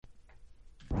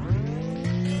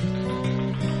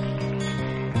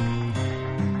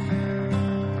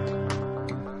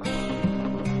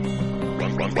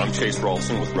I'm Chase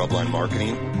Rolfson with Rubline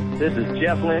Marketing. This is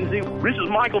Jeff Lindsay. This is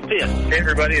Michael Pitt. Hey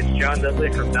everybody, it's John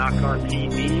Dudley from Knock on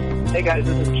TV. Hey guys,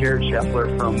 this is Jared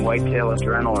Scheffler from Whitetail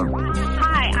Adrenaline.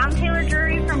 Hi, I'm Taylor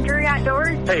Drury from Drury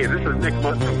Outdoors. Hey, this is Nick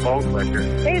Munt from Bone Collector.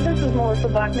 Hey, this is Melissa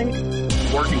Buckman.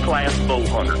 Working Class Bow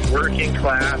Hunter. Working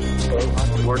Class Bow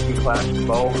Hunter. Working Class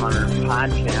Bow Hunter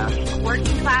Podcast.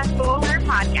 Working Class Bow Hunter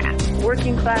Podcast.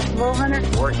 Working Class Bow Hunter.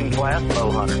 Working Class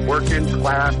Bow Hunter. Working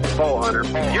Class Bow Hunter.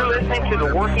 You're listening to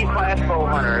the Working Class Bow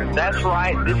Hunter. That's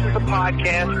right, this is a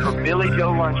podcast for Billy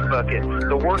Joe Lunchbucket,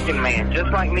 the working man,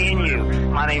 just like me and you.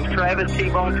 My name's Travis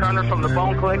T-Bone Turner from the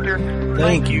Bone Collector.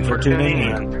 Thank you for tuning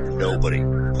in. Nobody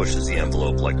pushes the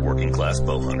envelope like Working Class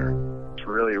Bow Hunter. It's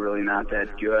really, really not that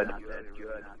good.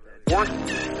 Working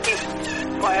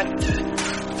Class.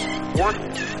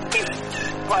 Working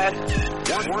Class.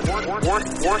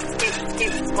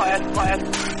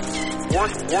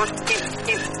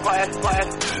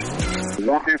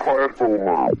 Working Class Bow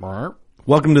Hunter.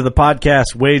 Welcome to the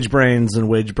podcast, Wage Brains and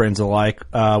Wage Brains alike.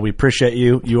 We appreciate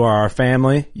you. You are our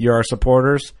family. You're our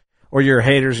supporters. Or you're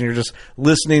haters and you're just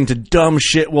listening to dumb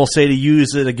shit we'll say to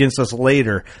use it against us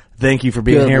later. Thank you for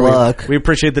being here. Luck. We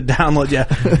appreciate the download. Yeah,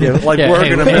 we're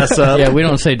going to mess up. Yeah, we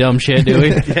don't say dumb shit, do we?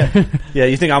 Yeah,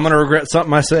 you think I'm going to regret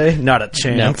something I say? Not a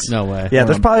chance. No way. Yeah,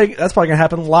 that's probably going to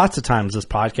happen lots of times this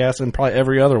podcast and probably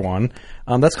every other one.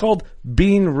 That's called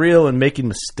being real and making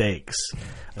mistakes.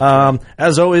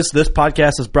 As always, this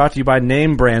podcast is brought to you by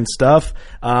Name Brand Stuff.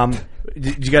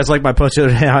 Did you guys like my post the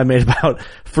other day I made about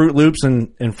Fruit Loops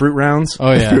and Fruit Rounds?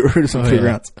 Oh, yeah. Fruit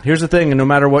Rounds. Here's the thing, and no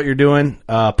matter what you're doing,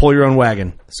 pull your own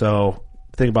wagon. So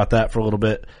think about that for a little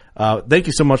bit. Thank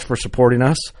you so much for supporting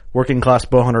us.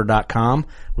 WorkingClassBowhunter.com.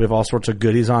 We have all sorts of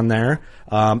goodies on there.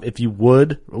 If you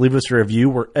would, leave us a review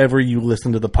wherever you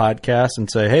listen to the podcast and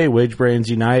say, hey, Wage Brains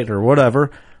Unite or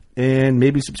whatever. And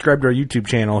maybe subscribe to our YouTube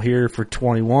channel here for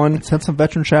 21. Send some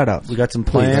veteran shout-outs. We got some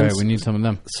plans. Right, we need some of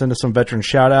them. Send us some veteran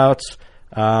shout-outs.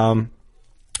 And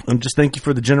just thank you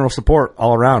for the general support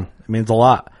all around. It means a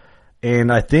lot.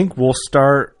 And I think we'll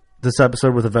start this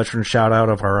episode with a veteran shout-out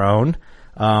of our own.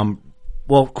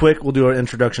 We'll do an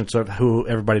introduction so who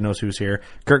everybody knows who's here.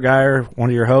 Kurt Geyer, one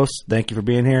of your hosts. Thank you for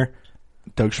being here.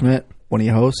 Doug Schmidt, one of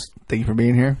your hosts. Thank you for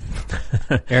being here.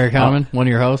 Eric Hammond, one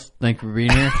of your hosts. Thank you for being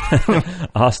here.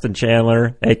 Austin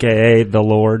Chandler, a.k.a. The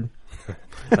Lord.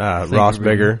 Ross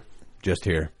Bigger, just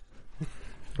here.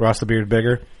 Ross the Beard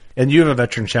Bigger. And you have a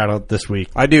veteran shout-out this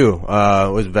week. I do.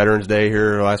 It was Veterans Day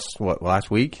here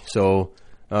last week. So,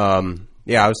 I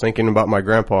was thinking about my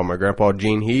grandpa,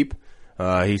 Gene Heap.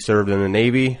 He served in the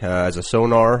Navy as a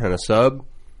sonar and a sub.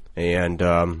 And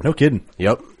no kidding.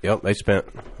 Yep. They spent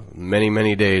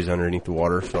many days underneath the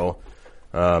water. So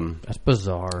that's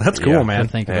bizarre. That's cool, man.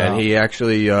 And he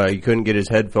actually he couldn't get his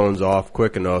headphones off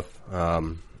quick enough,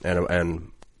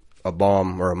 and a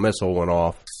bomb or a missile went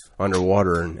off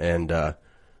underwater and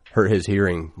hurt his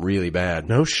hearing really bad.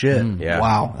 No shit. Yeah.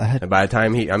 Wow. And by the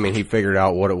time he figured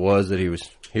out what it was that he was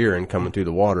hearing coming through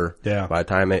the water. Yeah. By the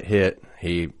time it hit,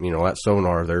 that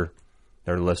sonar, they're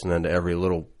listening to every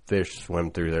little fish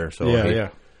swim through there. So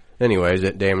anyways,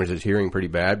 it damaged his hearing pretty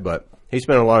bad, but he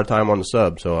spent a lot of time on the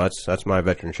sub, so that's my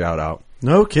veteran shout out.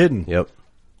 No kidding. Yep.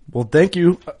 Well, thank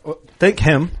you. Thank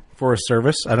him for his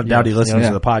service. I don't doubt he listens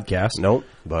to the podcast. Nope.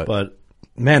 But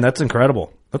man, that's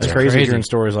incredible. That's crazy hearing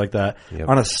stories like that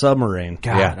on a submarine.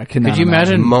 God, yeah. Could you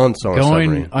imagine months on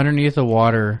going underneath the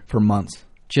water for months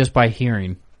just by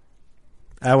hearing?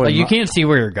 You can't see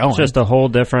where you're going. It's just a whole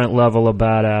different level of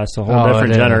badass, a whole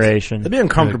different generation. It'd be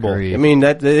uncomfortable. I mean,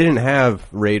 that they didn't have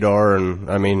radar, and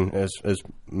I mean, as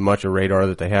much a radar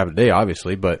that they have today,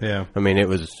 obviously. But I mean, it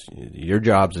was your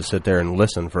job to sit there and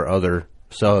listen for other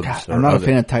subs. God, I'm not a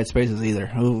fan of tight spaces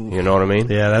either. Ooh. You know what I mean?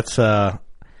 Yeah, that's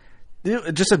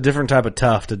just a different type of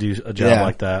tough to do a job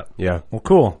like that. Yeah. Well,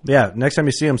 cool. Yeah. Next time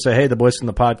you see him, say, "Hey, the boys from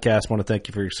the podcast want to thank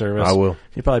you for your service." I will.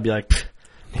 You'd probably be like,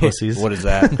 pussies. What is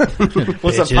that?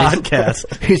 What's a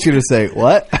podcast? He's going to say,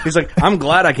 what? He's like, I'm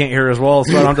glad I can't hear as well,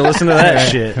 so I don't have to listen to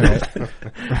that shit.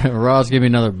 Right. Ross, give me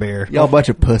another beer. Y'all a bunch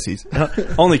of pussies.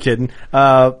 Only kidding.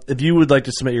 If you would like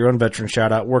to submit your own veteran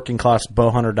shout-out,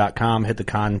 WorkingClassBowhunter.com, hit the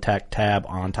contact tab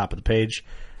on top of the page,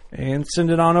 and send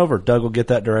it on over. Doug will get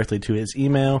that directly to his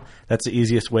email. That's the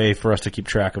easiest way for us to keep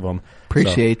track of them.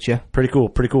 Appreciate you. Pretty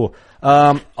cool.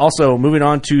 Also, moving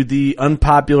on to the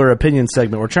unpopular opinion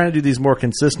segment. We're trying to do these more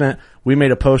consistent. We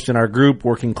made a post in our group,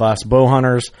 Working Class Bow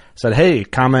Hunters, said, hey,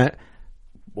 comment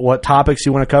what topics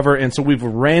you want to cover. And so we've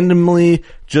randomly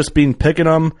just been picking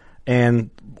them, and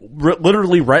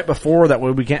literally right before that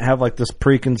way we can't have like this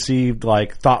preconceived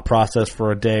like thought process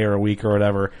for a day or a week or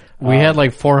whatever. We had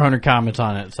like 400 comments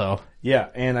on it, so. Yeah,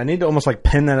 and I need to almost like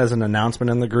pin that as an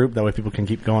announcement in the group. That way people can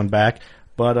keep going back.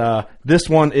 But this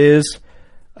one is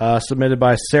submitted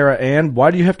by Sarah Ann.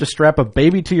 Why do you have to strap a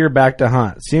baby to your back to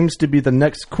hunt? Seems to be the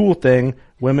next cool thing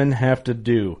women have to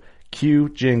do. Cue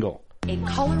jingle. A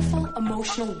colorful,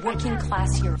 emotional, working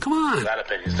class hero. Come on. That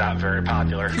opinion's not very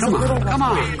popular. Come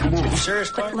on.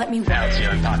 Seriously? But let me now it's the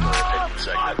unpopular opinion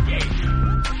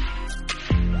segment.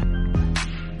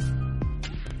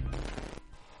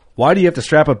 Why do you have to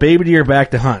strap a baby to your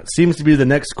back to hunt? Seems to be the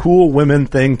next cool women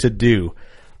thing to do.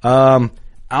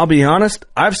 I'll be honest,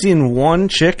 I've seen one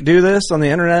chick do this on the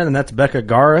internet, and that's Becca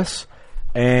Garris,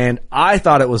 and I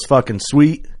thought it was fucking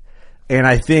sweet, and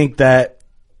I think that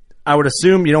I would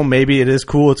assume, maybe it is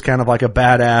cool. It's kind of like a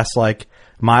badass, like,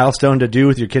 milestone to do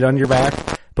with your kid on your back.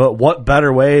 But what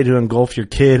better way to engulf your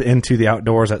kid into the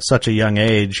outdoors at such a young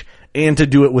age and to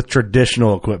do it with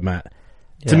traditional equipment?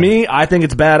 Yeah. To me, I think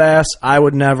it's badass. I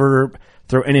would never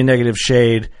throw any negative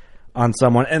shade on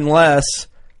someone unless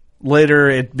later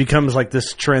it becomes like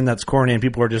this trend that's corny and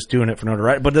people are just doing it for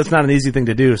notoriety. But that's not an easy thing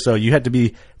to do. So you have to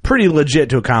be pretty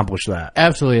legit to accomplish that.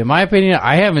 Absolutely. In my opinion,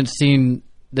 I haven't seen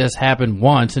this happened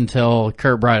once until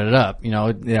Kurt brought it up,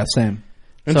 Yeah, same.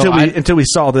 Until we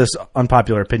saw this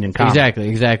unpopular opinion comment.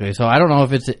 Exactly. So I don't know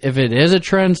if it is a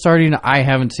trend starting. I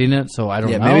haven't seen it, so I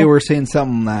don't know. Maybe we're seeing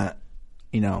something that,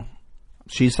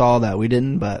 she saw that we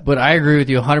didn't, but I agree with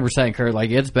you 100%, Kurt. Like,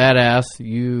 it's badass.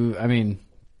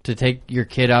 To take your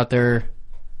kid out there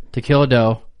to kill a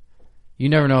doe, you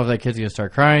never know if that kid's going to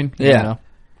start crying. Yeah.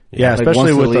 Yeah,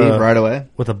 especially with right away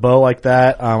with a bow like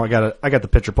that. I got the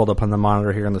picture pulled up on the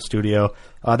monitor here in the studio.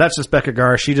 That's just Becca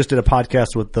Gar. She just did a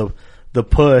podcast with the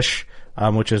Push,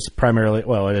 which is primarily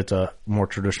it's a more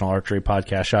traditional archery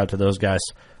podcast. Shout out to those guys.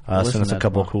 Sent us a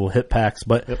couple of cool hit packs,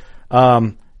 but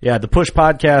the Push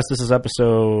podcast. This is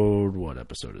episode. What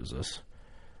episode is this?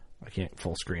 I can't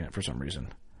full screen it for some reason.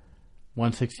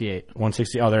 168.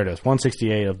 160. Oh, there it is.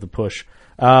 168 of the Push.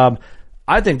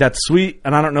 I think that's sweet,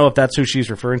 and I don't know if that's who she's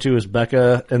referring to as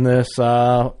Becca in this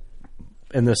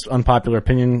unpopular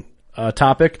opinion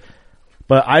topic.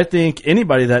 But I think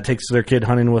anybody that takes their kid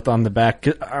hunting on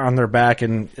their back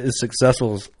and is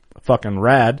successful is fucking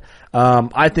rad.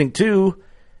 I think too,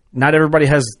 not everybody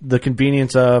has the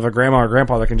convenience of a grandma or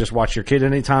grandpa that can just watch your kid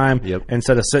anytime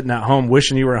instead of sitting at home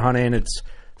wishing you were hunting. It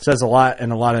says a lot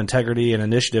and a lot of integrity and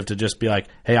initiative to just be like,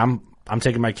 hey, I'm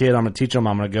taking my kid. I'm going to teach him.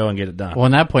 I'm going to go and get it done. Well,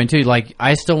 on that point too, like,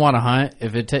 I still want to hunt.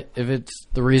 If it's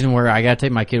the reason where I got to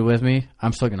take my kid with me,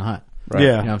 I'm still going to hunt. Right.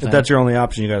 Yeah, if that's your only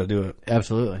option, you got to do it.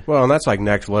 Absolutely. Well, and that's like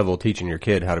next level teaching your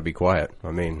kid how to be quiet.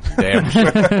 I mean, damn.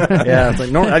 Yeah, it's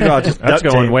like that's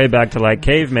going way back to like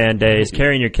caveman days,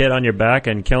 carrying your kid on your back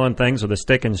and killing things with a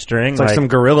stick and string. It's like some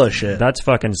gorilla shit. That's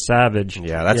fucking savage.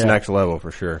 Yeah, that's next level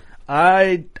for sure.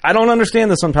 I don't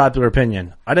understand this unpopular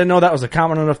opinion. I didn't know that was a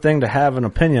common enough thing to have an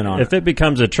opinion on. If it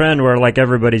becomes a trend where like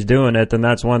everybody's doing it, then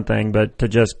that's one thing. But to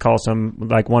just call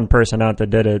one person out that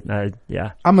did it,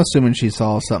 I'm assuming she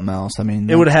saw something else. I mean,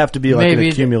 it would have to be like an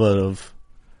accumulative.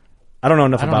 I don't know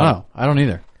enough about it. I don't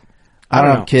either. I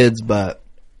don't have kids, but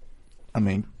I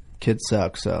mean, kids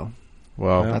suck. So,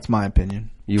 that's my opinion.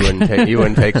 You wouldn't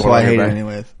take. That's why I hate it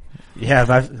anyways. Yeah,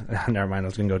 never mind. I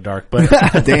was going to go dark, but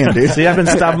damn, dude. See, I've been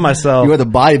stopping myself. You were the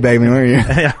body bagging me, weren't you?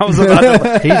 Yeah, I was about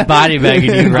to. He's body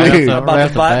bagging you right off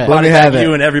the bat. Let me have it.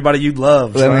 You and everybody you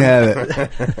love. Let me have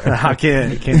it. I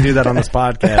can't do that on this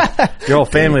podcast. Your whole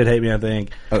family would hate me, I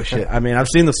think. Oh shit! I mean, I've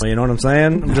seen this. You know what I'm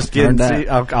saying? I'm just kidding. See,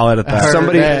 I'll edit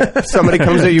that. Somebody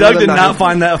comes at you. Doug did not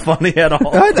find that funny at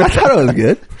all. I thought it was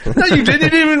good. No, you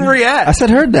didn't even react. I said,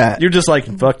 heard that. You're just like,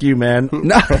 fuck you, man.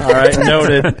 No. All right,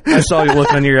 noted. I saw you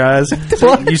look in your eyes.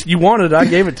 You wanted it. I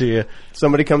gave it to you.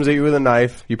 Somebody comes at you with a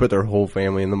knife. You put their whole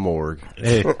family in the morgue.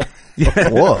 Hey. Yeah.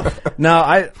 Whoa.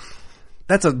 No,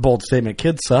 that's a bold statement.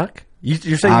 Kids suck.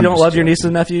 You're saying you don't love your nieces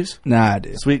and nephews? Nah, I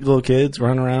do. Sweet little kids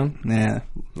running around? Yeah.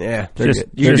 Yeah. There's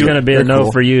going to be a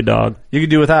no for you, dog. You can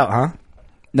do without, huh?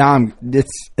 No,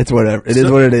 it's whatever. It is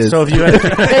what it is. So if you had,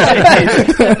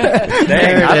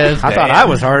 I thought I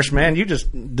was harsh, man. You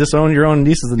just disown your own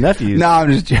nieces and nephews. No,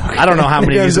 I'm just joking. I don't know how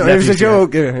many nieces and nephews. It was a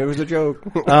joke. It was a joke.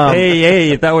 Hey,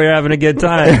 you thought we were having a good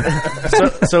time.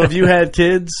 So if you had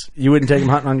kids, you wouldn't take them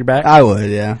hunting on your back? I would,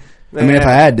 yeah. I mean, if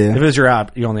I had to. If it was your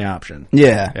only option.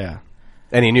 Yeah. Yeah.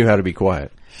 And he knew how to be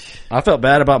quiet. I felt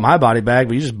bad about my body bag,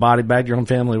 but you just body bagged your own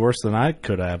family worse than I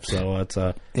could have. So it's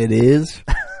It is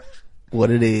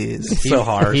what it is. It's so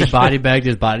harsh. He body bagged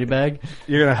his body bag.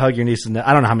 You're gonna hug your niece and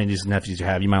I don't know how many nieces and nephews you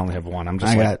have. You might only have one.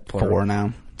 I got 4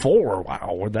 now. 4?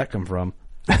 Wow, where'd that come from?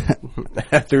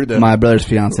 My brother's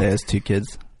fiance has 2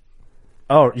 kids.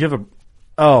 Oh, you have a...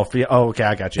 Oh, okay,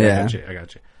 I got you. Yeah. I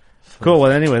got you. Cool.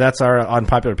 Well, anyway, that's our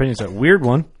unpopular opinions. A weird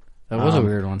one. That was a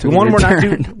weird one.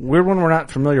 Weird one we're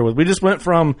not familiar with. We just went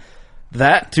from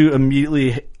that to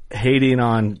immediately hating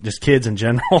on just kids in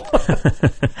general.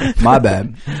 My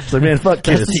bad. So, man, fuck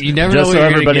kids. You never just know so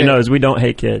everybody knows, we don't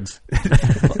hate kids.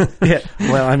 Yeah.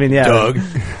 Well, I mean, yeah. Doug.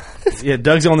 Yeah,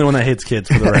 Doug's the only one that hates kids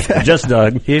for the record. Just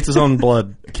Doug. He hates his own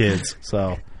blood kids.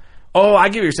 So, I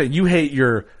get what you're saying. You hate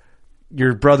your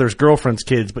brother's girlfriend's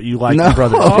kids, but you like your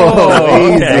brother's.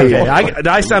 Oh, okay.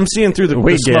 I'm seeing through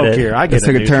the smoke here. I get it.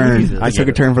 Took a turn. I took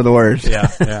a turn for the worse.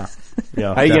 Yeah.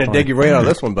 How you gonna dig your way out of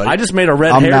this one, buddy? I just made a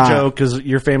red hair joke because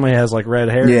your family has like red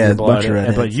hair. Yeah, in blood,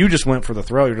 but you just went for the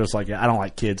throat. You're just like, I don't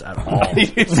like kids at all. You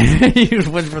just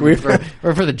went for the throat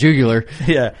or for the jugular.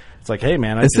 Yeah, it's like, hey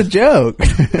man, it's a joke.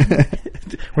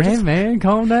 Hey man,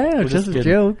 calm down. It's just a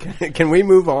joke. Can we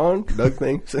move on? Doug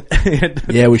thinks.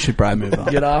 Yeah, we should probably move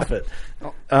on. Get off it.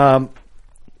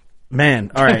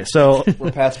 Man, all right, so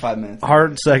we're past 5 minutes.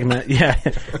 Hard segment, yeah,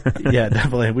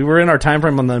 definitely. We were in our time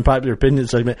frame on the unpopular opinion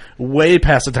segment, way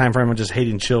past the time frame of just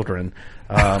hating children.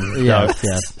 Yes.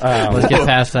 Let's get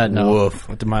past that. No, woof.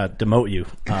 Demote you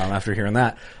after hearing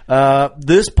that.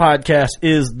 This podcast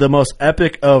is the most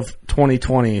epic of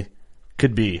 2020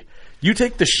 could be. You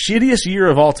take the shittiest year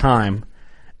of all time,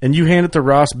 and you hand it to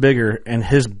Ross Bigger, and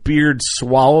his beard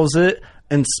swallows it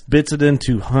and spits it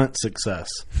into hunt success.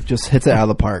 Just hits it out of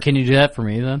the park. Can you do that for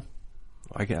me then?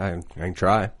 I can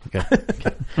try. Okay.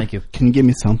 Thank you. Can you give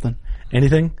me something?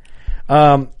 Anything?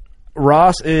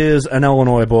 Ross is an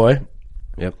Illinois boy.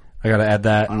 Yep. I got to add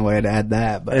that. On the way to add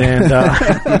that. But. And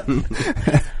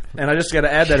I just got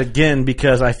to add that again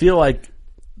because I feel like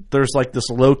there's like this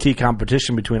low-key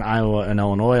competition between Iowa and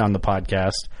Illinois on the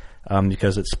podcast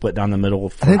because it's split down the middle.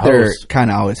 For I think hosts. there kind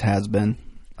of always has been.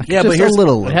 Like yeah, but here's a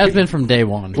little. It has been from day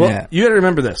one. Well, yeah. You got to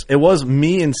remember this. It was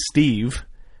me and Steve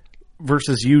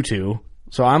versus you two.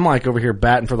 So I'm like over here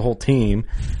batting for the whole team.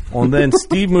 Well, and then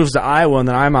Steve moves to Iowa, and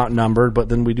then I'm outnumbered. But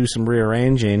then we do some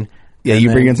rearranging. Yeah,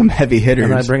 you bring in some heavy hitters.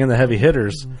 And I bring in the heavy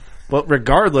hitters. But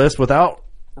regardless, without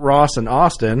Ross and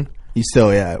Austin, you still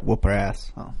whoop our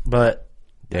ass. Oh. But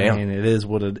damn, I mean, it is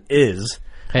what it is.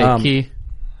 Hey, Key.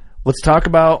 Let's talk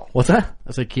about what's that?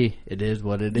 That's a Key. It is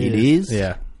what it is. It is.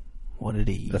 Yeah. What it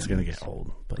is. That's gonna get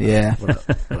old. But yeah, but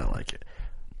I like it.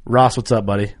 Ross, what's up,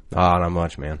 buddy? Not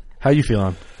much, man. How you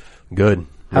feeling? Good.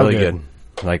 Really good.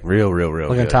 Like real like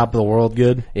good. On top of the world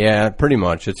good? Yeah, pretty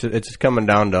much. It's coming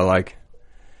down to like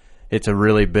it's a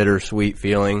really bittersweet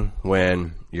feeling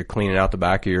when you're cleaning out the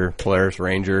back of your Polaris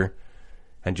Ranger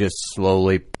and just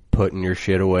slowly putting your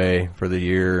shit away for the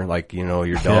year. Like,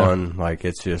 you're done. Like,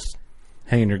 it's just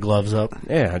hanging your gloves up.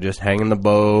 Yeah, just hanging the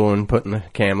bow and putting the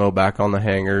camo back on the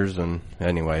hangers. And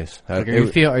anyways, are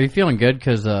you feeling good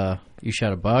because you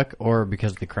shot a buck or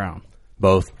because of the crown?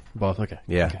 Both. Okay.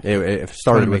 Yeah, okay. It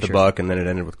started with the buck and then it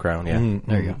ended with crown. Yeah,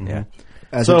 there you go. Yeah,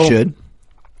 as it should.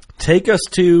 Take us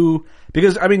to,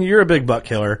 because I mean you're a big buck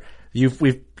killer.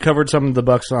 We've covered some of the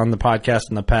bucks on the podcast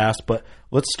in the past, but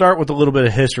let's start with a little bit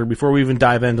of history before we even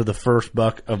dive into the first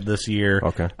buck of this year.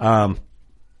 Okay.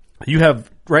 You have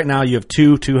 2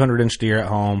 200-inch deer at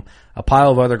home, a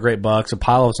pile of other great bucks, a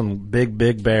pile of some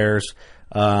big bears.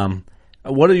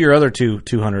 What are your other 2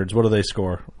 200s? What do they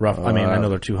score? Rough. I mean, I know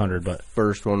they're 200, but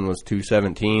first one was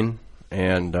 217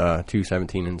 and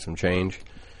 217 and some change,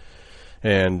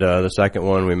 and the second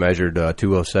one we measured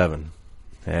 207,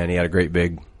 and he had a great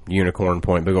big unicorn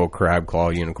point, big old crab claw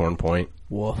unicorn point.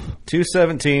 Woof.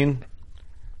 217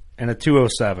 and a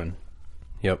 207.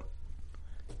 Yep.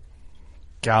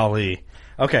 Golly.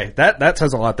 Okay, that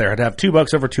says a lot there. To have 2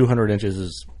 bucks over 200 inches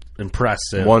is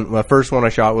impressive. My first one I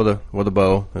shot with a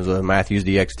bow. It was a Matthews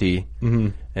DXT. Mm-hmm.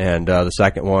 And the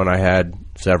second one I had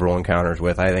several encounters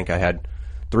with. I think I had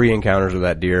 3 encounters with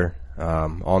that deer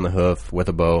on the hoof with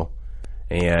a bow.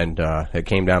 And it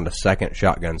came down to second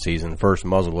shotgun season, first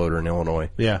muzzleloader in Illinois.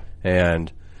 Yeah.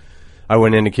 And I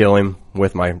went in to kill him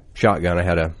with my shotgun. I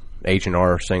had a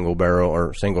H&R single barrel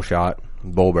or single shot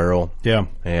bull barrel. Yeah.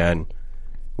 And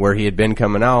where he had been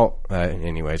coming out,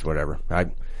 anyways, whatever.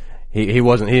 He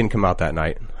didn't come out that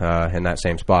night in that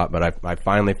same spot, but I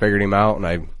finally figured him out,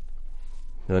 and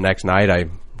the next night I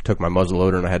took my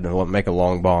muzzleloader and I had to make a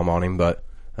long bomb on him, but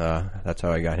that's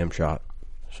how I got him shot.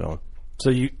 So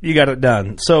you got it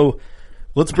done. So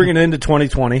let's bring it into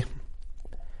 2020.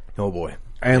 Oh boy.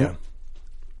 And yeah.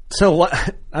 So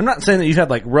I'm not saying that you've had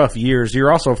like rough years.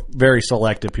 You're also very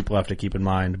selective. People have to keep in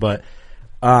mind, but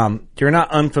you're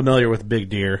not unfamiliar with big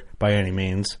deer by any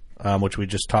means, which we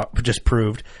just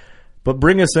proved. But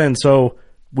bring us in. So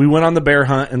we went on the bear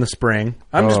hunt in the spring.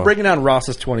 I'm just breaking down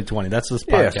Ross's 2020. That's this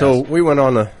podcast. Yeah, so we went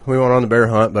on the bear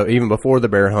hunt, but even before the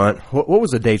bear hunt, what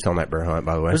was the dates on that bear hunt,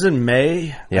 by the way? It was in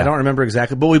May. Yeah. I don't remember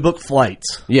exactly, but we booked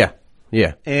flights. Yeah.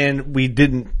 And we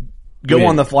didn't go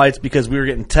on the flights because we were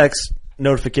getting text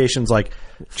notifications like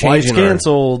flights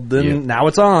canceled, then now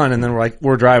it's on, and then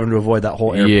we're driving to avoid that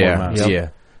whole airport mess. Yeah.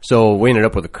 So we ended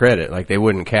up with a credit. Like they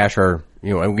wouldn't cash our,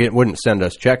 wouldn't send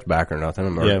us checks back or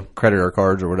nothing, or credit our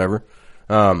cards or whatever.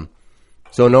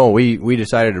 So no, we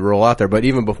decided to roll out there. But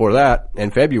even before that,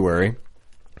 in February,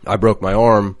 I broke my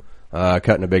arm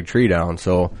cutting a big tree down.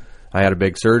 So I had a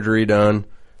big surgery done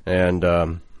and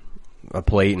a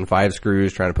plate and 5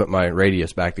 screws trying to put my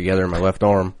radius back together in my left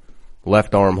arm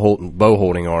bow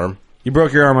holding arm. You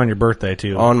broke your arm on your birthday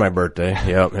too. On my birthday,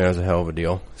 yep, it was a hell of a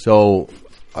deal. So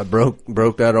I broke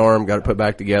that arm, got it put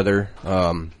back together.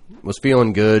 Was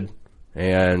feeling good,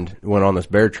 and went on this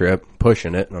bear trip,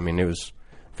 pushing it. I mean, it was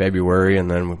February and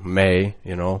then May.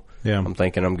 Yeah. I'm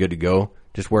thinking I'm good to go.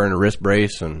 Just wearing a wrist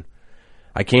brace, and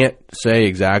I can't say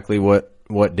exactly what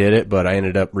did it, but I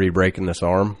ended up re-breaking this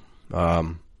arm.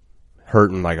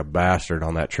 Hurting like a bastard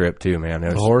on that trip too, man.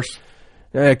 The horse.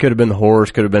 Yeah, it could have been the horse.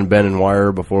 Could have been bending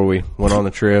wire before we went on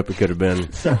the trip. It could have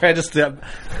been. Sorry, I just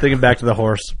thinking back to the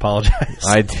horse. Apologize.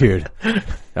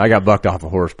 I got bucked off a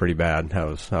horse pretty bad. That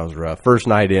was rough. First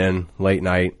night in, late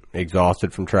night,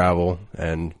 exhausted from travel,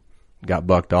 and got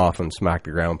bucked off and smacked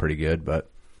the ground pretty good. But,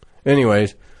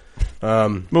 anyways,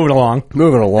 moving along.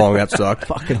 That sucked.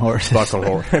 Fucking horses. Fuck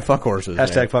horses.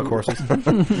 Hashtag fuck horses.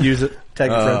 Use it. Tag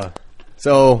your friends.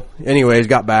 So, anyways,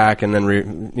 got back and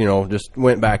then, just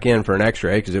went back in for an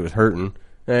x-ray because it was hurting,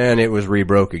 and it was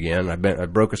re-broke again. I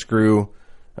broke a screw.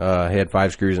 I had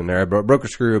 5 screws in there. I broke a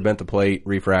screw, bent the plate,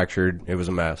 refractured. It was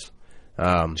a mess.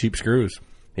 Cheap screws.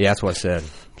 Yeah, that's what I said.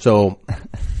 So,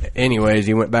 anyways,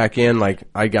 he went back in. Like,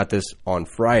 I got this on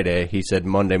Friday. He said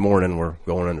Monday morning we're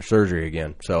going under surgery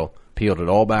again. So, peeled it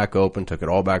all back open, took it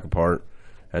all back apart,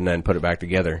 and then put it back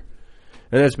together.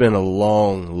 And it's been a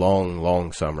long, long,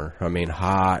 long summer. I mean,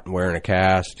 hot, wearing a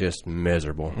cast, just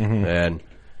miserable. Mm-hmm. And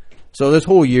so this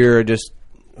whole year, I just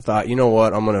thought, you know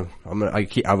what, I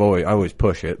always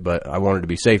push it, but I wanted to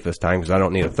be safe this time because I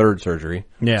don't need a third surgery.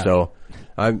 Yeah. So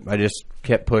I just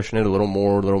kept pushing it a little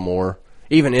more.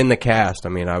 Even in the cast, I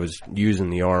mean, I was using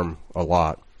the arm a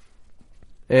lot.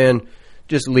 And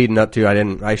just leading up to,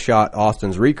 I shot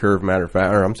Austin's recurve,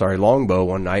 longbow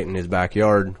one night in his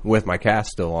backyard with my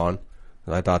cast still on.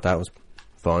 I thought that was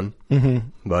fun. Mm-hmm.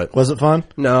 But was it fun?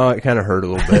 No, it kind of hurt a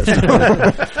little bit.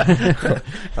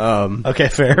 Okay,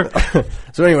 fair.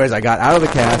 So anyways, I got out of the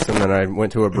cast, and then I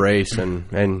went to a brace and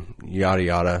yada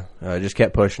yada. Just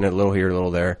kept pushing it, a little here, a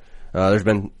little there. There's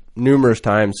been numerous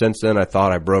times since then I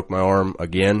thought I broke my arm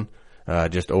again,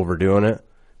 just overdoing it.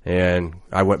 And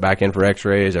I went back in for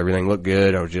x-rays. Everything looked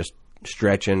good. I was just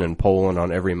stretching and pulling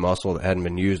on every muscle that hadn't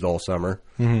been used all summer,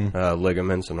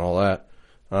 ligaments and all that.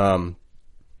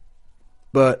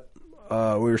 But we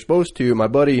were supposed to. My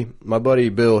buddy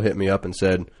Bill hit me up and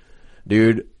said,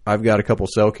 "Dude, I've got a couple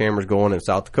cell cameras going in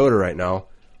South Dakota right now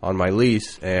on my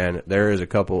lease, and there is a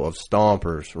couple of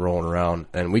stompers rolling around,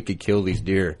 and we could kill these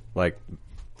deer like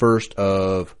 1st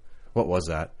of what was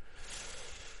that?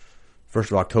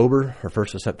 1st of October or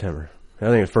 1st of September? I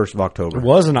think it was 1st of October. It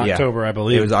was in October, I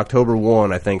believe. It was October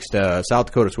 1. I think South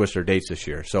Dakota switched their dates this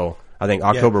year, so." I think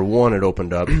October 1 it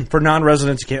opened up. For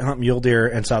non-residents, you can't hunt mule deer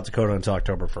in South Dakota until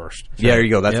October 1st. So, yeah, there you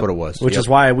go. That's what it was. Which is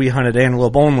why we hunted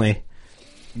antelope only,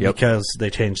 because they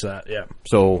changed that. Yeah.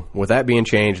 So with that being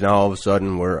changed, now all of a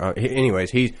sudden we're anyways,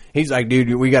 he's like,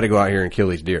 dude, we got to go out here and kill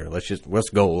these deer. Let's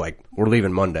go. Like, we're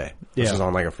leaving Monday. This is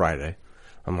on like a Friday.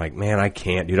 I'm like, man, I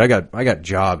can't, dude. I got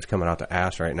jobs coming out the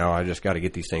ass right now. I just got to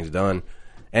get these things done.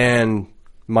 And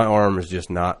my arm is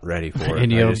just not ready for it.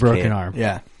 And you have a broken arm.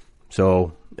 Yeah.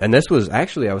 So, and this was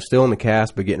actually, I was still in the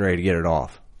cast, but getting ready to get it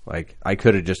off. Like, I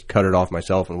could have just cut it off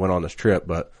myself and went on this trip,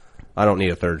 but I don't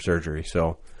need a third surgery.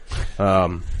 So,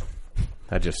 that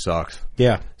just sucks.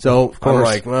 Yeah. So, I'm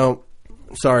like, well,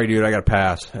 sorry, dude, I got to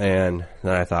pass. And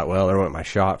then I thought, well, there went my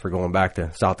shot for going back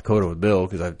to South Dakota with Bill,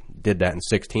 because I did that in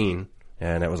 2016,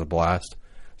 and that was a blast.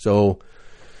 So,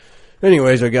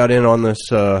 anyways, I got in on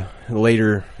this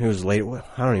later. It was late. I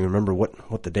don't even remember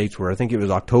what the dates were. I think it was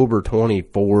October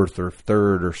 24th or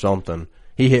 3rd or something.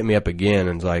 He hit me up again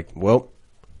and was like, well,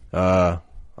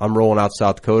 I'm rolling out to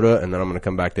South Dakota, and then I'm going to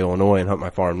come back to Illinois and hunt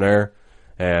my farm there.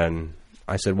 And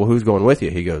I said, well, who's going with you?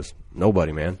 He goes,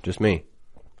 nobody, man, just me.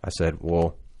 I said,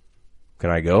 well, can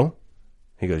I go?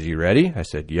 He goes, you ready? I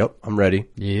said, yep, I'm ready.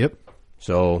 Yep.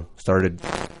 So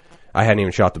I hadn't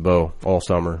even shot the bow all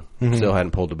summer. Still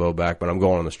hadn't pulled the bow back, but I'm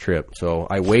going on this trip. So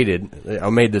I waited. I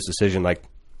made this decision like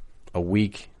a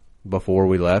week before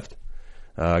we left.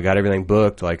 Got everything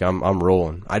booked. Like I'm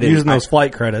rolling. I didn't using those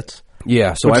flight credits.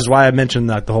 Yeah, so which is why I mentioned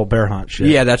that the whole bear hunt shit.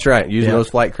 Yeah, that's right. Using those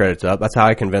flight credits up. That's how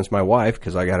I convinced my wife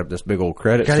because I got this big old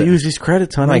credit. Got to use these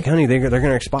credits, honey. Like, honey, they're going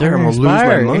to expire. They're going to expire. I'm gonna lose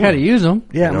my money. You got to use them.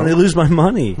 Yeah, I'm going to lose my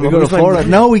money. We go to Florida.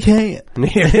 No, we can't.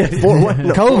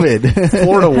 COVID.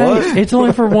 Florida what? It's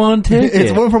only for one ticket.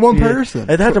 It's one for one person.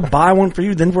 I'd have to buy one for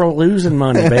you. Then we're losing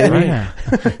money, baby.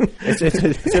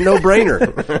 It's a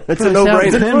no-brainer. It's a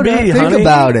no-brainer. Think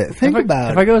about it. Think about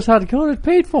it. If I go to South Dakota, it's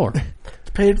paid for.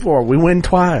 Paid for. We win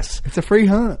twice. It's a free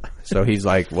hunt. So he's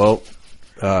like, well,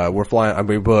 we're flying.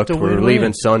 We booked. We're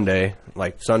leaving Sunday.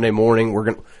 Like Sunday morning,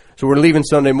 So we're leaving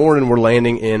Sunday morning. We're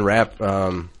landing in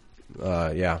Rapid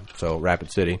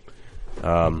City,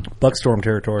 Buckstorm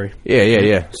territory.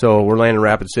 Yeah. So we're landing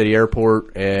Rapid City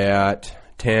Airport at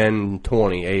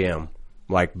 10:20 a.m.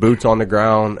 Like boots on the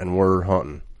ground, and we're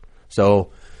hunting.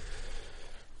 So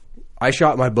I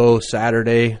shot my bow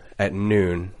Saturday at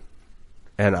noon.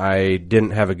 And I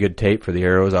didn't have a good tape for the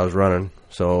arrows I was running.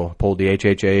 So I pulled the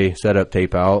HHA setup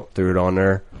tape out, threw it on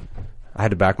there. I had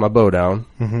to back my bow down.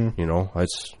 Mm-hmm. You know,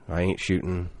 I ain't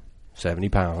shooting 70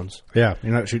 pounds. Yeah,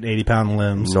 you're not shooting 80-pound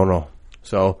limbs. No.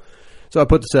 So I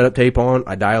put the setup tape on.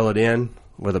 I dial it in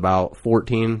with about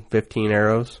 14, 15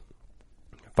 arrows.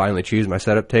 Finally choose my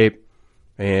setup tape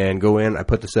and go in. I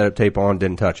put the setup tape on,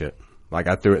 didn't touch it. Like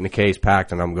I threw it in the case,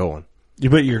 packed, and I'm going. You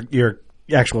put your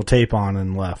actual tape on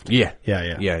and left. Yeah.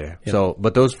 So,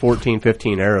 but those 14,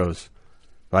 15 arrows,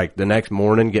 like the next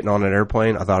morning getting on an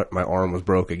airplane, I thought my arm was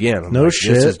broke again. I'm like,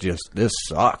 shit. This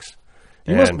sucks.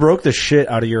 You must broke the shit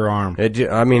out of your arm. And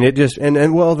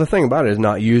the thing about it is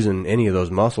not using any of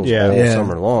those muscles all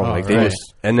summer long. Like they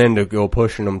just, and then to go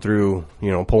pushing them through,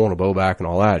 pulling a bow back and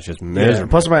all that, it's just miserable.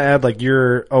 Plus, I might add, like,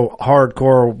 you're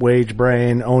hardcore wage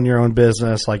brain, own your own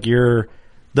business. Like,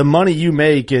 the money you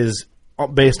make is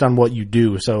based on what you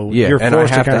do. So you're forced and I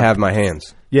have to have my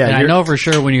hands. Yeah, and I know for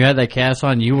sure when you had that cast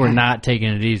on, you were not taking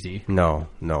it easy. No,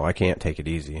 I can't take it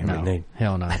easy.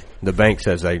 Hell no. The bank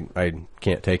says I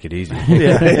can't take it easy.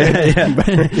 Yeah. Pay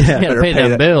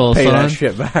that bill, pay son. that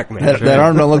shit back, man. That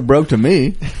arm don't look broke to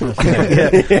me. Get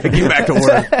back to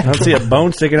work. I don't see a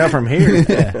bone sticking out from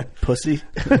here. Pussy.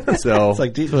 So it's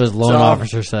like, that's what his loan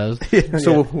officer says.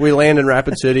 So we land in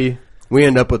Rapid City. We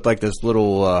end up with like this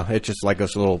little, it's just like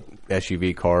this little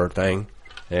SUV car thing.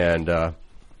 And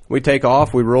we take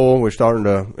off, we roll, we're starting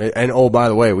to, and oh, by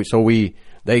the way,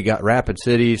 they got Rapid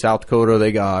City, South Dakota,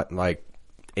 they got like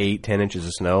 8-10 inches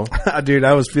of snow. Dude,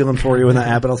 I was feeling for you when that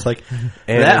happened. I was like,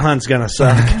 that hunt's going to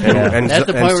suck. And that's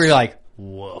the point where you're like,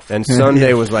 woof. And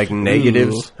Sunday was like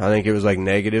negatives. I think it was like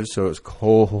negatives, so it was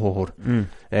cold.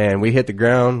 And we hit the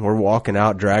ground. We're walking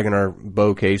out, dragging our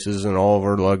bow cases and all of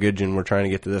our luggage, and we're trying to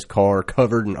get to this car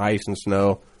covered in ice and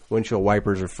snow. Windshield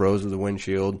wipers are froze to the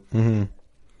windshield. Mm-hmm.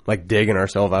 Like digging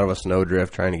ourselves out of a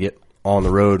snowdrift, trying to get on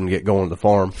the road and get going to the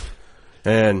farm.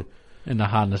 And in the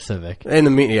Honda Civic.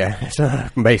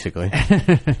 Basically.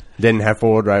 Didn't have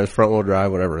four-wheel drive, it was front-wheel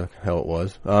drive, whatever the hell it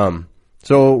was.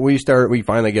 So we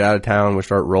finally get out of town, we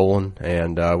start rolling,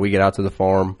 and we get out to the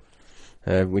farm.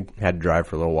 We had to drive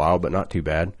for a little while, but not too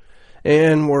bad.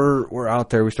 And we're out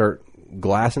there, we start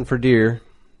glassing for deer.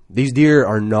 These deer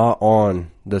are not on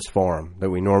this farm that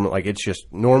we normally,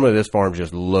 normally this farm's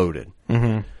just loaded.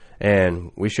 Mm-hmm.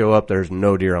 And we show up, there's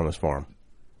no deer on this farm.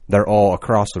 They're all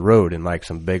across the road in like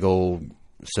some big old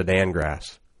sedan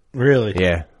grass. Really?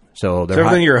 Yeah. So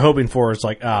everything you're hoping for is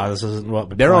like, this isn't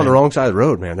what they're on the wrong side of the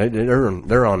road, man.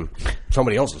 They're on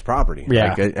somebody else's property.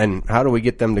 Yeah. And how do we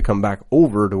get them to come back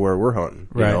over to where we're hunting?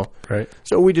 You know? Right.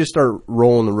 So we just start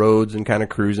rolling the roads and kind of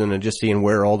cruising and just seeing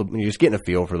where you're just getting a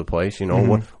feel for the place. You know,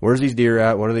 mm-hmm. Where's these deer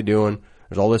at? What are they doing?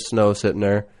 There's all this snow sitting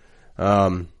there.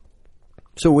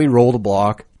 So we roll the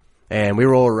block and we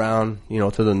roll around,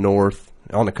 to the north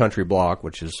on the country block,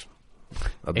 which is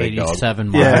a big 87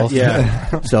 miles.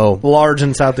 Yeah. So large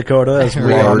in South Dakota, as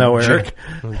we all know, Eric.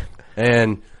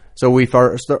 And so we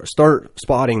start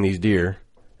spotting these deer,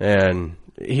 and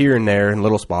here and there in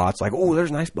little spots, like, oh, there's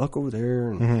a nice buck over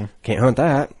there, and can't hunt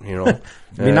that,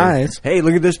 Be nice. Hey,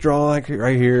 look at this draw like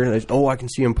right here. I can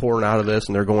see them pouring out of this,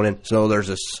 and they're going in. So there's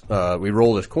this. We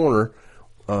roll this corner.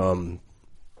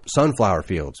 Sunflower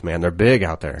fields, man, they're big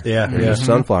out there. Yeah, there's just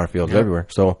sunflower fields everywhere.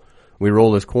 So we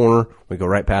roll this corner. We go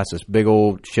right past this big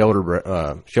old shelter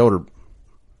block,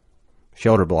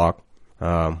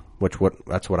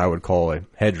 that's what I would call a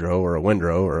hedgerow or a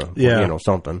windrow or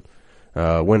something,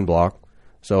 wind block.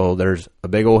 So there's a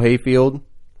big old hayfield,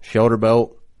 shelter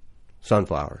belt,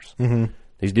 sunflowers. Mm-hmm.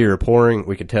 These deer are pouring.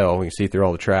 We could tell. We can see through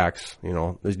all the tracks.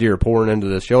 These deer are pouring into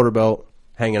this shelter belt,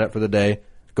 hanging up for the day,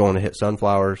 going to hit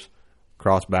sunflowers.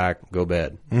 cross back, go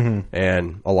bed.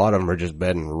 And a lot of them are just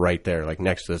bedding right there, like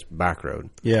next to this back road.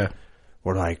 Yeah.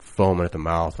 We're like foaming at the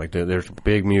mouth. Like there's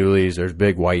big muleys, there's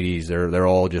big whiteys. They're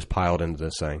all just piled into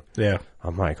this thing. Yeah.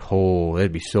 I'm like, oh,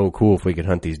 it'd be so cool if we could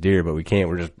hunt these deer, but we can't.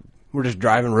 We're just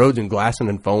driving roads and glassing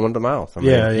and foaming at the mouth. I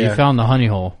mean, You found the honey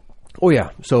hole. Oh yeah.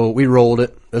 So we rolled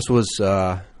it. This was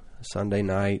Sunday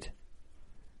night.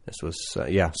 This was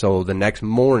So the next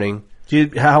morning.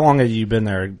 How long had you been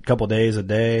there? A couple days, a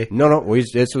day? No.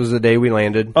 This was the day we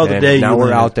landed. Oh, the day now you we're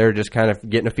landed. out there just kind of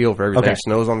getting a feel for everything. Okay.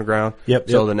 Snow's on the ground. Yep.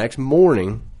 So the next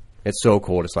morning, it's so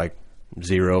cold. It's like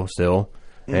 0 still,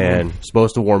 and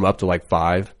supposed to warm up to like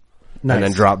 5, Nice. and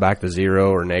then drop back to 0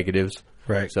 or negatives.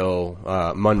 Right.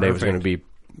 So Monday was going to be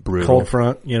brutal. Cold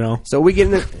front, So we get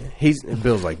in it.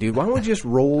 Bill's like, dude, why don't we just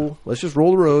roll? Let's just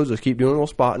roll the roads. Let's keep doing a little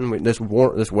spotting. This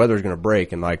weather's going to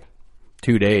break in like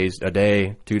 2 days, a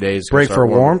day, 2 days. Break for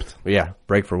warmth? Yeah,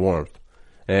 break for warmth.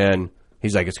 And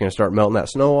he's like, it's going to start melting that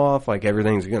snow off. Like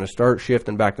everything's going to start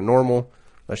shifting back to normal.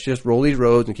 Let's just roll these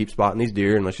roads and keep spotting these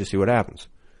deer, and let's just see what happens.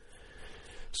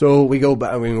 So we go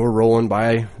by. I mean, we're rolling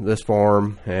by this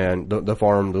farm and the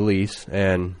farm, the lease,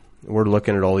 and we're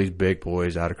looking at all these big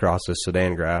boys out across this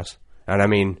sedan grass. And I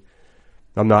mean,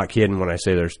 I'm not kidding when I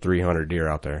say there's 300 deer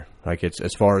out there. Like, it's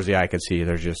as far as the eye could see,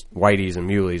 there's just whiteys and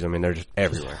muleys. I mean, they're just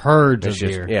everywhere. Just herds of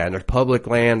deer. Yeah, and there's public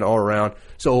land all around.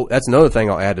 So that's another thing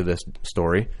I'll add to this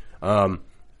story.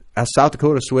 As South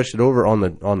Dakota switched it over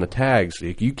on the tags,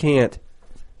 you can't,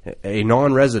 a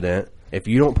non-resident, if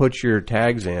you don't put your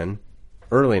tags in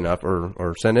early enough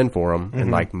or send in for them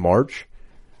in like March,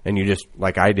 and you just,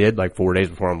 like I did, like 4 days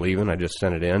before I'm leaving, I just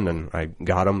sent it in and I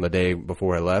got them the day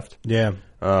before I left. Yeah.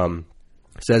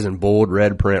 It says in bold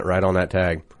red print right on that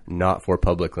tag, not for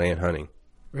public land hunting.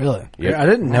 Really? Yep. I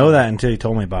didn't know that until you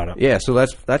told me about it. Yeah, so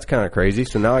that's kind of crazy.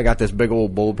 So now I got this big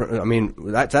old bold print. I mean,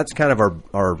 that's kind of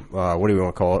our what do we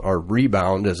want to call it? Our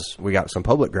rebound is we got some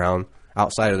public ground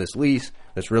outside of this lease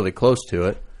that's really close to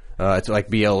it. It's like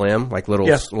BLM, like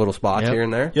little spots here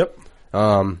and there. Yep.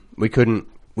 We couldn't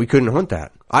hunt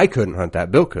that. I couldn't hunt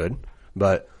that. Bill could,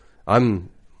 but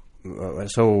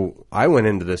so I went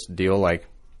into this deal like,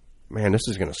 man, this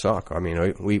is going to suck. I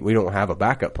mean, we don't have a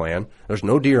backup plan. There's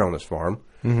no deer on this farm.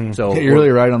 Mm-hmm. So you're really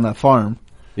right on that farm.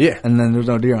 Yeah. And then there's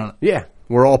no deer on it. Yeah.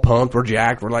 We're all pumped. We're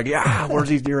jacked. We're like, yeah, where's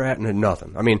these deer at? And then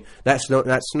nothing. I mean, that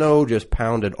snow just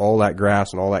pounded all that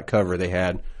grass and all that cover they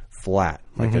had flat.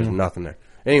 Like there's nothing there.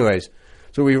 Anyways,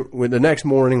 so the next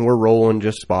morning we're rolling,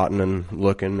 just spotting and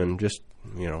looking and just,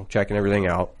 checking everything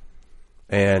out.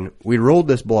 And we rolled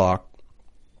this block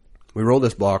of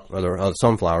the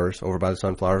sunflowers over by the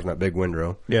sunflowers in that big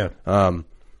windrow. Yeah.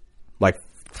 Like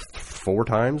 4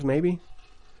 times maybe.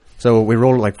 So we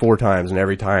rolled it like 4 times, and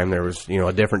every time there was,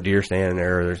 a different deer standing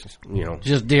there. There's,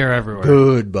 just deer everywhere.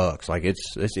 Good bucks. Like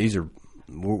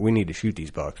we need to shoot these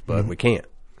bucks, but we can't.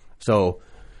 So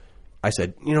I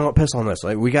said, you know what, piss on this.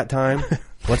 Like, we got time.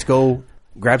 Let's go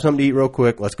grab something to eat real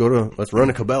quick. Let's run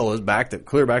to Cabela's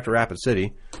clear back to Rapid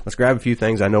City. Let's grab a few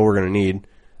things I know we're going to need.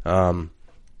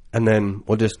 And then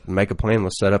we'll just make a plan.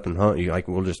 Let's set up and hunt.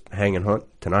 We'll just hang and hunt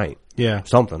tonight. Yeah.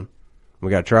 Something.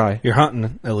 We got to try. You're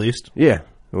hunting, at least. Yeah.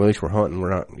 Well, at least we're hunting.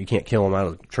 You can't kill them out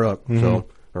of the truck,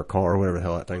 or car, or whatever the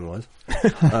hell that thing was.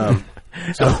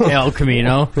 El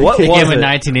Camino. What was it? A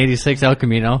 1986 El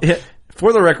Camino. Yeah.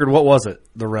 For the record, what was it?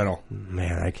 The rental?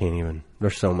 Man, I can't even.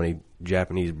 There's so many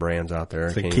Japanese brands out there.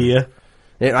 It's a Kia?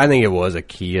 I think it was a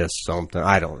Kia something.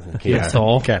 I don't know. Kia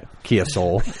Soul. Okay. Kia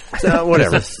Soul. So,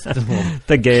 whatever.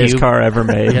 The gayest car ever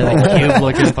made. Yeah, the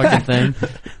cube-looking fucking thing.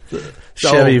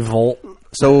 Chevy Volt.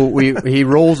 So he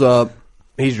rolls up.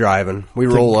 He's driving. We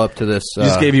roll up to this.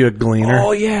 Just gave you a gleaner.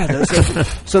 Oh yeah.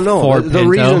 So no,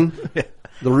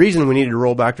 the reason we needed to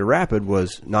roll back to Rapid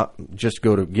was not just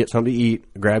go to get something to eat,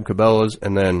 grab Cabela's,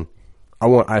 and then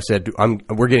I said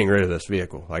we're getting rid of this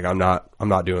vehicle. Like I'm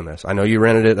not doing this. I know you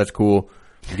rented it. That's cool.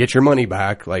 Get your money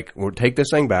back. Like we'll take this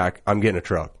thing back. I'm getting a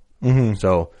truck. Mm-hmm.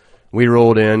 So we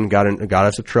rolled in, got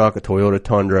us a truck, a Toyota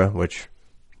Tundra, which.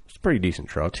 Pretty decent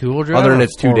truck. 2-wheel drive? Other than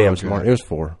it's too damn smart. It was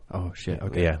 4. Oh, shit.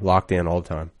 Okay. Yeah, locked in all the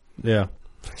time. Yeah.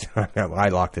 I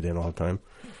locked it in all the time.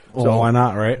 Well, so, why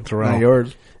not, right? It's around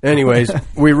yours. Anyways,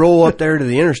 we roll up there to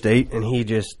the interstate, and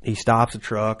he stops the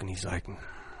truck, and he's like,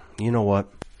 you know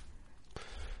what?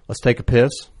 Let's take a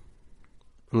piss,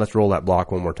 and let's roll that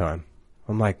block one more time.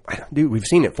 I'm like, dude, we've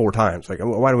seen it 4 times. Like,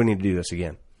 why do we need to do this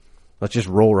again? Let's just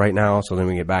roll right now so then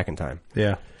we can get back in time.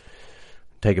 Yeah.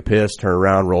 Take a piss, turn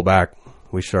around, roll back.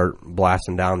 We start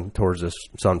blasting down towards this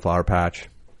sunflower patch.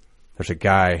 There's a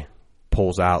guy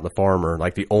pulls out, the farmer,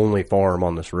 like the only farm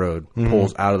on this road,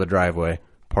 pulls out of the driveway,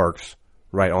 parks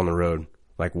right on the road,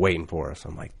 like waiting for us.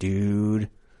 I'm like, dude,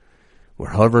 we're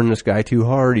hovering this guy too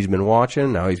hard. He's been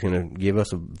watching. Now he's going to give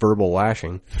us a verbal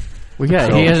lashing. Well,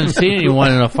 yeah, he hasn't seen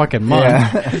anyone in a fucking month.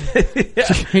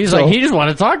 Yeah. He's like, he just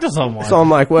want to talk to someone. So I'm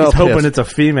like, well, he's hoping it's a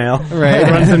female. Right. It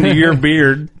runs into your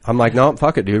beard. I'm like, no,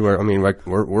 fuck it, dude.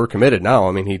 We're committed now.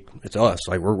 I mean, it's us.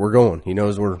 Like, we're going. He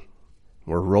knows we're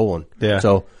rolling. Yeah.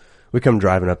 So we come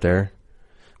driving up there.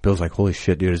 Bill's like, holy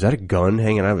shit, dude, is that a gun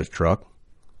hanging out of his truck?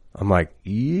 I'm like,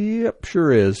 yep,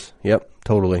 sure is. Yep,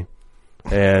 totally.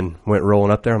 And went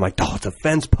rolling up there. I'm like, oh, it's a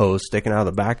fence post sticking out of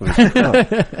the back of his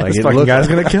truck. Like, this fucking guy's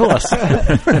going to kill us.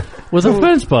 With a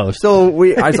fence post. So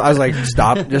I was like,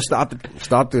 stop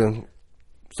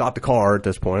the car at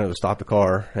this point. I had to stop the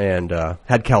car and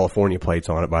had California plates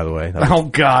on it, by the way. Oh,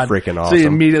 God. Freaking awesome. So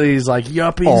immediately he's like,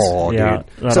 yuppies. Oh, yeah,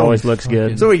 dude. that always looks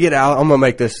good. So we get out. I'm going to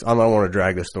make this, I don't want to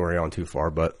drag this story on too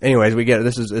far, but anyways, we get it.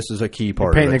 This is a key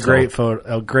part You're of painting it. a great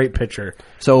photo, a great picture.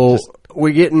 So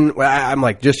we get in, I'm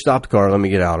like, just stop the car. Let me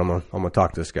get out. I'm going to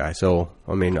talk to this guy. So,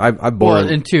 I mean, I've born.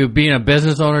 Well, and two, being a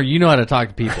business owner, you know how to talk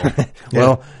to people.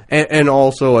 Well, and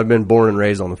also I've been born and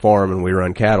raised on the farm, and we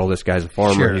run cattle. This guy's a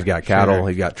farmer. Sure, he's got cattle. sure.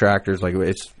 He's got tractors. Like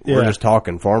we're just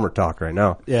talking farmer talk right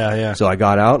now. Yeah, yeah. So I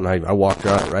got out and I walked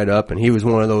right up, and he was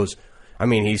one of those. I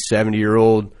mean, he's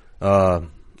 70-year-old.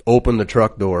 Opened the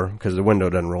truck door because the window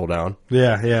doesn't roll down.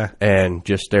 Yeah, yeah. And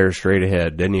just stared straight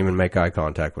ahead. Didn't even make eye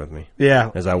contact with me.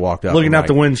 Yeah. As I walked up, looking out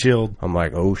the windshield. I'm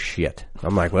like, oh shit.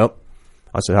 I'm like, well.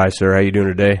 I said, hi, sir. How you doing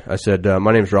today? I said,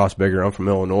 my name's Ross Bigger. I'm from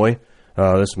Illinois.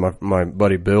 This is my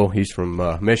buddy Bill. He's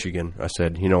from Michigan. I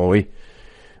said, you know,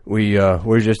 we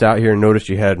were just out here and noticed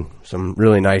you had some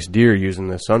really nice deer using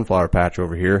this sunflower patch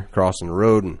over here crossing the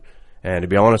road. And to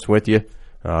be honest with you,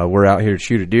 we're out here to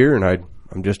shoot a deer, and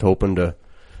I'm just hoping to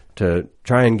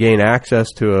try and gain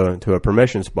access to a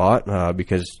permission spot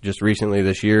because just recently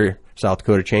this year South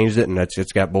Dakota changed it, and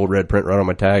it's got bold red print right on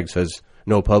my tag, says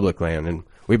no public land. And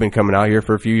we've been coming out here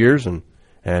for a few years,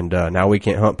 and now we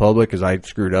can't hunt public because I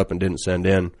screwed up and didn't send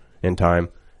in time,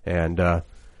 and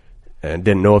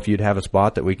didn't know if you'd have a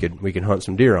spot that we could hunt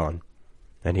some deer on.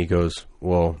 And he goes,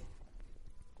 well,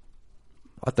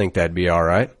 I think that'd be all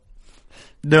right.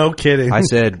 No kidding. I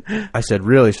said,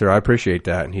 really, sir, I appreciate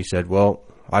that. And he said, well,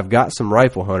 I've got some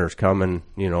rifle hunters coming,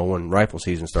 you know, when rifle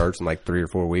season starts in like 3 or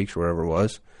 4 weeks, whatever it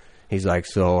was. He's like,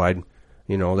 so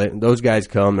those guys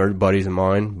come, they're buddies of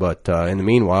mine. But in the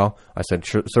meanwhile, I said,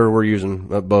 sir, we're using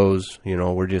bows. You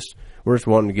know, we're just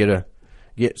wanting to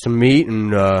get some meat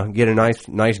and get a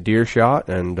nice deer shot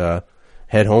and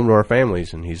head home to our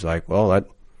families. And he's like, well,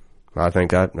 I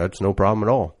think that's no problem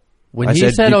at all. When he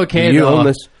said okay,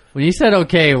 though. When you said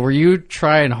okay, were you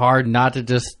trying hard not to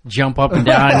just jump up and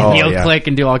down and heel click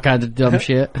and do all kinds of dumb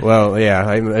shit? Well, yeah,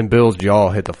 and Bill's jaw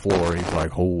hit the floor. He's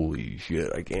like, holy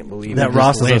shit, I can't believe that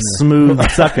Ross is a smooth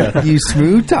sucker. You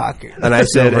smooth talker. And I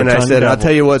said, I'll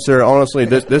tell you what, sir, honestly,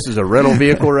 this is a rental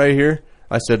vehicle right here.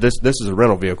 I said, this is a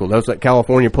rental vehicle. Those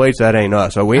California plates, that ain't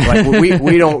us. So we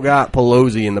don't got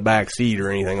Pelosi in the back seat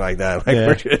or anything like that.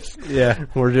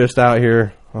 Like we're just out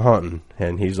here hunting.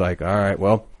 And he's like, all right,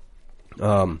 well.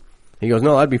 He goes,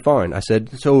 no, that'd be fine. I said,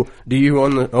 so do you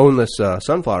own this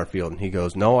sunflower field? And he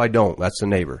goes, no, I don't. That's the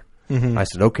neighbor. Mm-hmm. I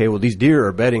said, okay, well, these deer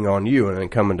are bedding on you and then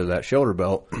coming to that shoulder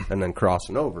belt and then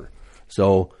crossing over.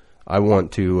 So I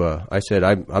want to, I said,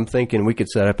 I'm thinking we could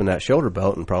set up in that shoulder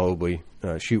belt and probably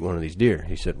shoot one of these deer.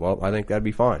 He said, well, I think that'd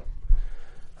be fine.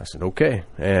 I said, okay.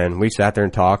 And we sat there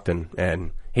and talked,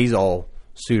 and he's all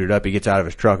suited up. He gets out of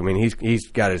his truck. I mean, he's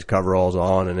got his coveralls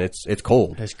on, and it's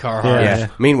cold. His Carhartt. Yeah.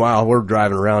 Meanwhile, we're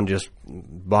driving around just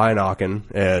by knocking,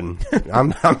 and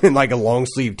I'm in like a long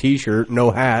sleeve T-shirt,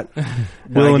 no hat,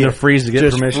 willing to freeze to get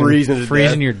just permission,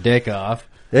 freezing your dick off.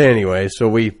 Anyway, so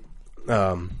we,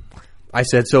 I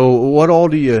said, so what all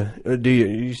do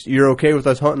you're okay with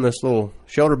us hunting this little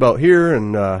shoulder belt here?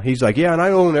 And he's like, yeah, and I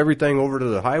own everything over to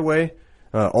the highway,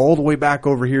 all the way back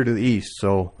over here to the east.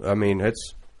 So I mean,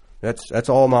 That's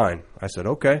all mine. I said,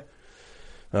 okay.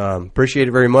 Appreciate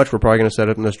it very much. We're probably going to set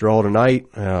up in this draw tonight.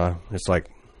 It's like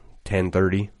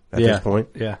 10:30 at this point.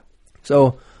 Yeah.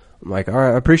 So I'm like, all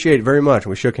right, I appreciate it very much.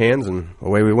 We shook hands and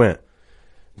away we went.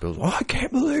 Bill's, oh, I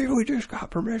can't believe we just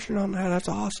got permission on that. That's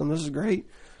awesome. This is great.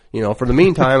 You know, for the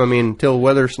meantime, I mean, until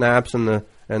weather snaps and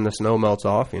the snow melts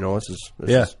off, you know, this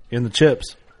is in the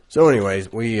chips. So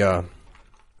anyways, we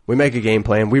make a game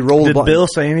plan. We roll. Did Bill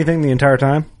say anything the entire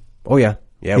time? Oh yeah.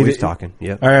 Yeah, we was talking.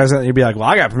 Yeah. All right, you'd be like, "Well,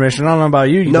 I got permission. I don't know about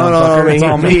you." No, it's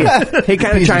all me. He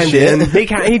kind of chimed in.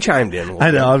 He chimed in. I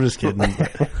know. I'm just kidding.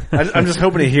 I'm just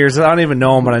hoping he hears it. I don't even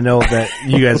know him, but I know that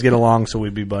you guys get along, so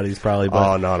we'd be buddies probably.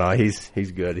 But oh no, he's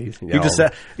good. He just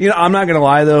said, you know, I'm not gonna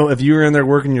lie though. If you were in there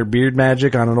working your beard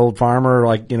magic on an old farmer,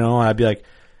 like, you know, I'd be like,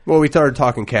 Well, we started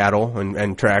talking cattle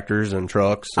and tractors and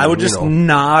trucks. And, I would just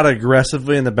nod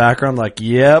aggressively in the background, like,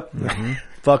 "Yep,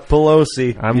 fuck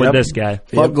Pelosi. I'm with this guy.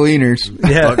 Fuck gleaners.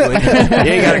 Yeah, Fuck gleaners.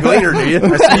 You ain't got a gleaner, do you?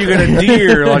 I see you got a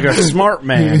deer like a smart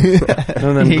man."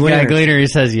 And then He got a gleaner. He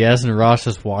says yes, and Ross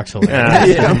just walks away.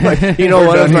 I'm like, you know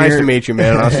what? It was nice to meet you,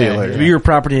 man. I'll see you later. Your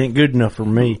property ain't good enough for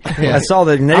me. I saw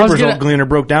the neighbor's old gleaner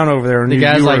broke down over there, and The you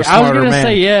guy's were like, a smarter I was going to man.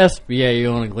 say yes, but yeah, you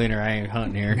own a gleaner. I ain't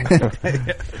hunting here.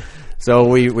 So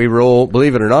we roll,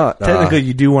 believe it or not. Technically,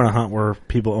 you do want to hunt where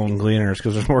people own gleaners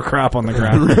because there's more crop on the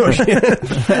ground.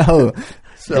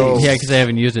 So yeah, because they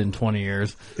haven't used it in 20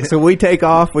 years. So we take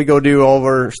off, we go do all of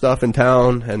our stuff in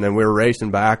town, and then we're racing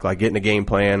back, like getting a game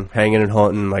plan, hanging and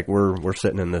hunting, like we're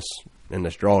sitting in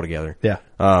this draw together. Yeah.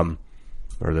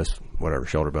 Or this whatever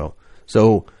shoulder belt.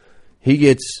 So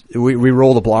we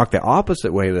roll the block the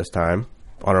opposite way this time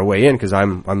on our way in because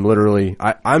I'm literally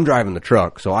I'm driving the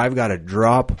truck, so I've got to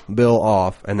drop Bill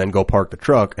off and then go park the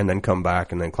truck and then come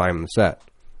back and then climb the set.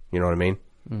 You know what I mean?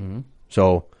 Mm-hmm.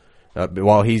 So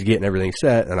while he's getting everything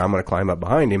set and I'm going to climb up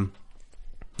behind him,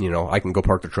 you know, I can go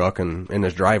park the truck in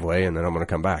this driveway and then I'm going to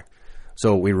come back.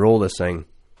 So we roll this thing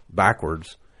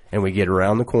backwards and we get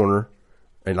around the corner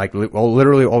and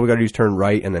literally all we got to do is turn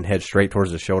right and then head straight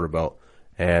towards the shoulder belt,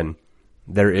 and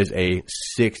there is a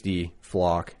 60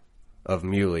 flock of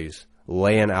muleys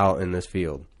laying out in this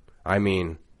field. I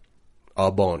mean,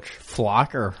 a bunch.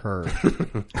 Flock or herd?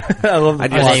 I love the Are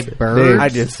they birds? I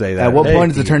did say that. At what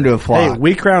point does it turn to a flock? Hey,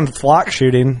 we crowned flock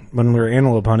shooting when we were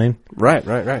antelope hunting. Right.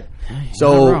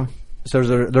 So there's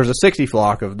a 60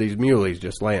 flock of these muleys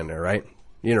just laying there, right?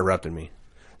 You interrupted me.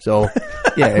 So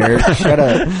yeah, Eric, shut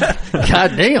up.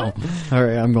 God damn. All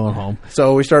right, I'm going home.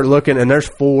 So we started looking, and there's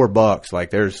 4 bucks.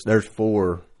 Like there's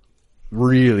 4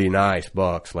 really nice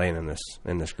bucks laying in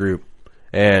this group,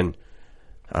 and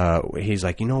he's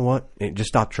like, you know what? Just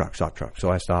stop truck. So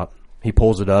I stop. He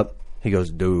pulls it up. He goes,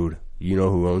 dude, you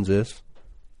know who owns this?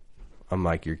 I'm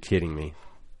like, you're kidding me.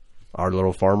 Our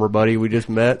little farmer buddy we just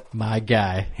met. My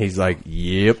guy. He's like,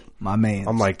 yep. My man.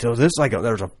 I'm like, so this like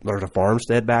there's a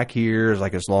farmstead back here. There's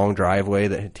like this long driveway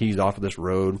that tees off of this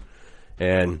road,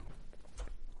 and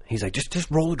he's like,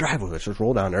 just roll the driveway. Let's just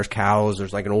roll down. There's cows.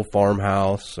 There's like an old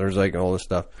farmhouse. There's like all this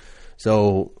stuff.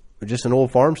 So just an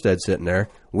old farmstead sitting there.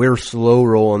 We're slow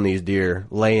rolling these deer,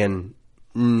 laying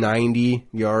 90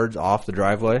 yards off the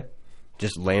driveway,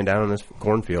 just laying down in this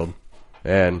cornfield,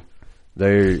 and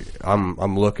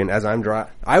I'm looking as I'm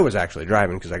driving. I was actually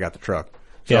driving because I got the truck.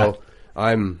 So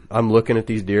yeah. I'm looking at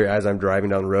these deer as I'm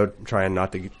driving down the road, trying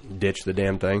not to ditch the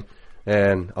damn thing.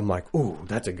 And I'm like, ooh,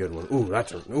 that's a good one.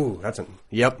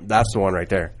 Yep, that's the one right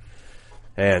there.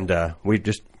 And we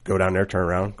just go down there, turn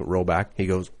around, roll back. He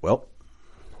goes, well,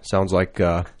 sounds like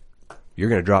you're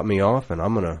going to drop me off, and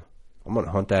I'm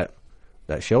gonna hunt that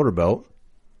shoulder belt,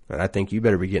 and I think you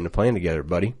better be getting a plan together,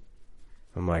 buddy.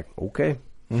 I'm like, okay.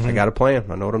 Mm-hmm. I got a plan.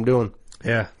 I know what I'm doing.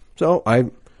 Yeah. So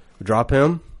I drop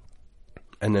him,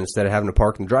 and then instead of having to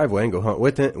park in the driveway and go hunt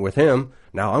with him,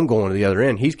 now I'm going to the other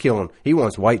end. He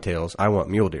wants whitetails. I want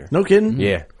mule deer. No kidding?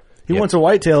 Yeah. He wants a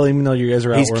whitetail even though you guys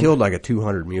are out. He's killed like a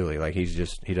 200 muley. Like he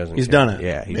doesn't. He's care. done it.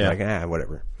 Yeah. He's like,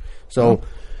 whatever. So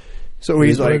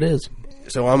he's like, what it is.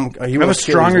 So I have a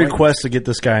strong request to get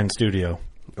this guy in studio.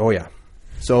 Oh yeah.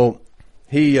 So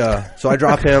so I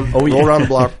drop him. Roll around the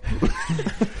block.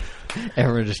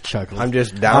 Everyone just chuckles. I'm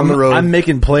just down the road. I'm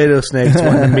making Play-Doh snakes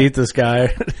wanting to meet this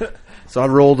guy. So I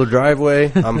roll the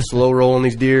driveway. I'm slow rolling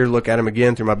these deer. Look at him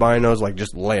again through my binos, like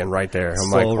just laying right there. I'm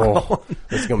slow like, oh,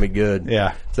 it's gonna be good.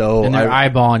 Yeah. So and they're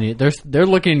eyeballing you. They're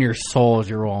looking in your soul as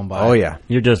you're rolling by. Oh yeah.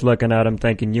 You're just looking at them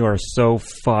thinking you are so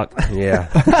fucked. Yeah.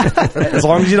 As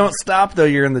long as you don't stop, though,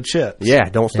 you're in the chips. Yeah.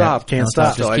 Don't stop. Can't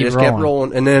stop. So I just kept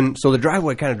rolling, and then so the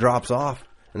driveway kind of drops off,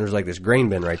 and there's like this grain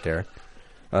bin right there.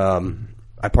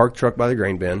 I parked the truck by the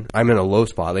grain bin. I'm in a low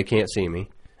spot. They can't see me.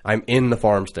 I'm in the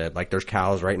farmstead. Like, there's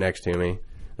cows right next to me.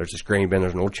 There's this grain bin.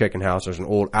 There's an old chicken house. There's an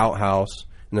old outhouse.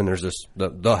 And then there's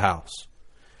the house.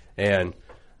 And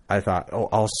I thought,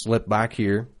 I'll slip back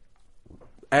here.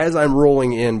 As I'm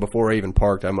rolling in, before I even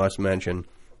parked, I must mention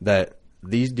that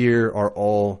these deer are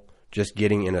all just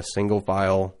getting in a single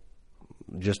file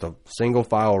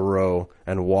row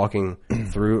and walking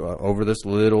through over this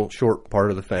little short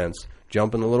part of the fence,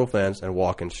 jumping the little fence and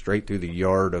walking straight through the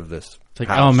yard of this It's like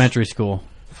house. elementary school.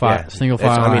 Single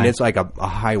file. I mean, it's like a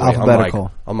highway.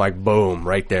 Alphabetical. I'm like, boom,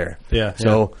 right there. Yeah.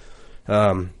 So,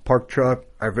 parked truck.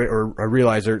 I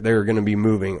realized they were going to be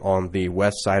moving on the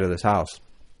west side of this house.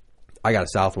 I got a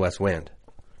southwest wind,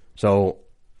 so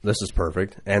this is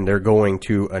perfect. And they're going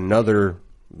to another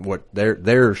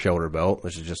their shoulder belt,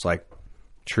 which is just like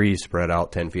trees spread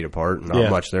out 10 feet apart, and not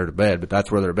much there to bed, but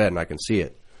that's where they're bedding. I can see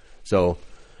it. So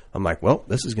I'm like, well,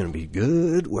 this is going to be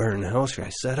good. Where in the hell should I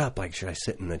set up? Like, should I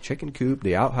sit in the chicken coop,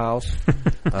 the outhouse?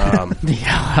 The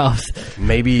outhouse.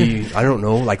 Maybe, I don't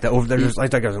know, like over there's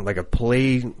like a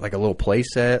little play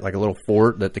set, like a little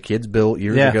fort that the kids built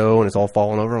years ago, and it's all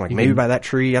falling over. I'm like, maybe by that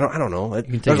tree. I don't know. You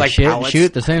can take a shit and shoot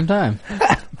at the same time.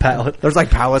 There's like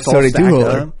pallets all stacked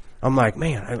up. I'm like,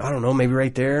 man, I don't know, maybe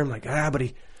right there. I'm like,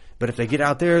 but if they get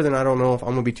out there, then I don't know if I'm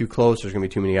going to be too close. There's going to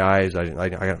be too many eyes. I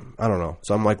don't know.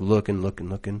 So I'm like looking.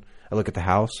 I look at the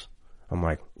house. I'm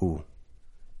like, ooh,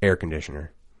 air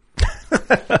conditioner.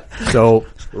 So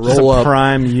roll up.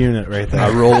 Prime unit right there. I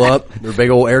roll up. There's a big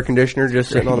old air conditioner just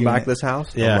sitting on the back of this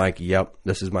house. Yeah. I'm like, yep,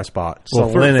 this is my spot. Well,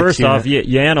 first off,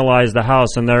 you analyze the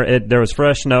house, and there was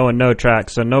fresh snow and no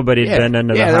tracks, so nobody'd been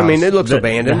into the house. Yeah, I mean, it looks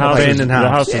abandoned. The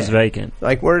house is vacant.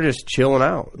 Like, we're just chilling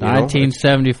out.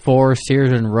 1974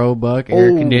 Sears and Roebuck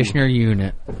air conditioner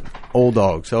unit. Old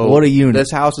dog. So what a unit.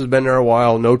 This house has been there a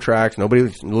while. No tracks.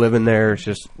 Nobody's living there. It's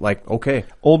just like, okay.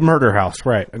 Old murder house.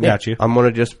 Right. I got you. I'm going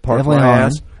to just park my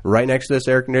ass right next to this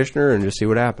air conditioner and just see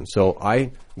what happens. So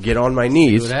I get on my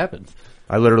knees. See what happens.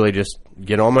 I literally just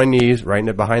get on my knees right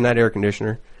behind that air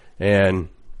conditioner, and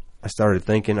I started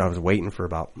thinking. I was waiting for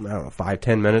about,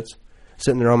 5-10 minutes,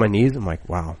 sitting there on my knees. I'm like,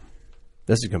 wow,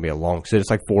 this is going to be a long sit. It's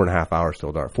like 4.5 hours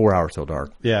till dark. 4 hours till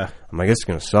dark. Yeah. I'm like, this is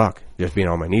going to suck, just being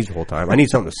on my knees the whole time. I need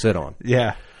something to sit on.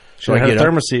 Yeah. So I get a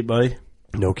thermos seat, buddy.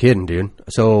 No kidding, dude.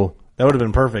 So that would have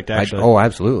been perfect, actually. Oh,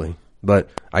 absolutely. But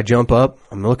I jump up.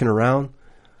 I'm looking around.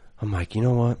 I'm like, you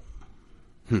know what?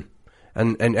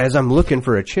 And as I'm looking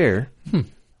for a chair,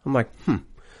 I'm like,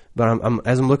 But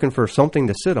as I'm looking for something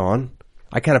to sit on,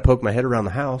 I kind of poke my head around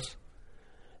the house,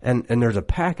 and there's a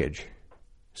package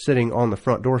sitting on the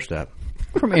front doorstep.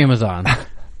 From Amazon.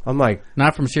 I'm like...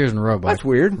 Not from Sears and Roebuck. That's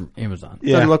weird. From Amazon.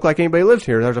 Yeah. Doesn't look like anybody lives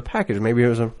here. There's a package. Maybe it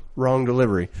was a wrong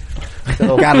delivery.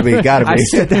 So, gotta be.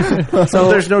 So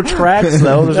there's no tracks,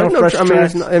 though. There's no fresh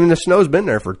tracks. The snow's been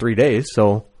there for 3 days,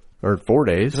 or 4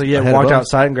 days. So you walked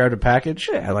outside and grabbed a package?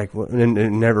 Yeah, and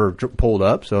it never pulled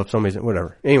up, so if somebody's...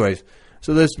 Whatever. Anyways,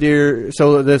 I'm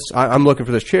looking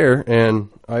for this chair, and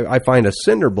I find a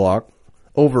cinder block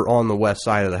over on the west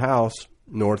side of the house,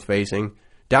 north facing.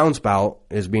 Downspout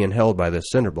is being held by this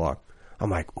cinder block. I'm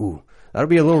like, ooh, that'll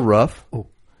be a little rough. Ooh.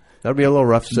 That'll be a little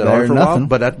rough to sit on for a while,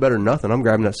 but that's better than nothing. I'm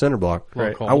grabbing that cinder block.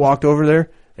 Right. I walked over there,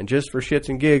 and just for shits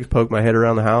and gigs, poked my head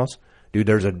around the house. Dude,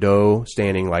 there's a doe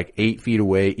standing like 8 feet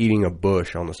away eating a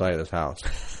bush on the side of this house.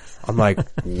 I'm like,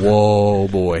 whoa,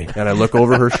 boy. And I look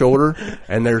over her shoulder,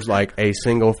 and there's like a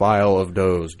single file of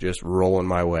does just rolling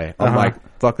my way. I'm like,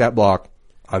 fuck that block.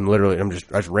 I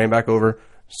just ran back over,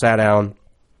 sat down,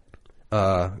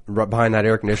 right behind that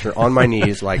air conditioner on my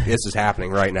knees, like this is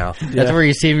happening right now. That's where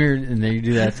you see me, and then you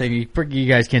do that thing. You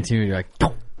guys can't see me. You're like,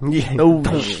 yeah.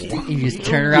 You just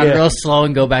turn around real slow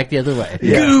and go back the other way.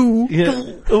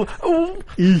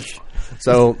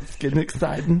 So it's getting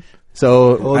exciting.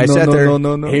 So I sat there.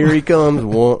 Here he comes.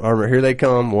 Here they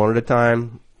come, one at a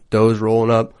time. Does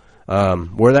rolling up.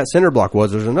 Where that cinder block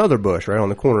was, there's another bush right on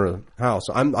the corner of the house.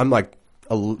 I'm like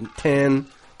 10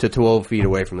 to 12 feet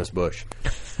away from this bush.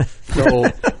 So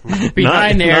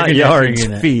behind not yards,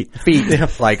 feet,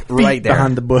 like right there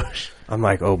behind the bush. I'm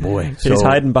like, oh boy. He's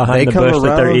hiding behind the bush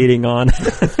that they're eating on.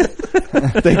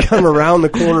 They come around the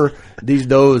corner. These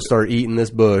does start eating this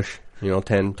bush,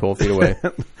 10, 12 feet away.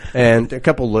 And a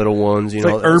couple little ones, It's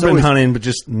like urban hunting, but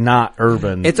just not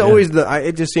urban. It's always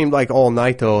it just seemed like all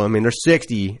night though. I mean, there's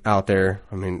 60 out there.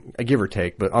 I mean, give or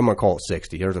take, but I'm going to call it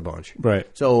 60. There's a bunch. Right.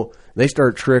 So they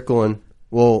start trickling.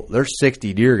 Well, there's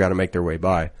 60 deer got to make their way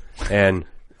by. And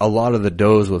a lot of the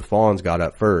does with fawns got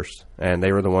up first, and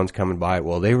they were the ones coming by.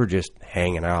 Well, they were just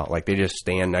hanging out. Like, they just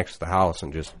stand next to the house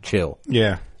and just chill.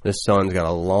 Yeah. This sun's got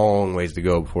a long ways to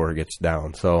go before it gets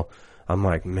down. So I'm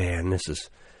like, man,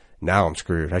 now I'm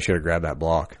screwed. I should have grabbed that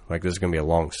block. Like, this is going to be a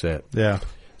long sit. Yeah.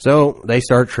 So they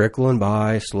start trickling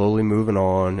by, slowly moving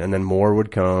on, and then more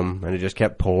would come, and it just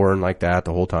kept pouring like that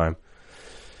the whole time.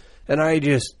 And I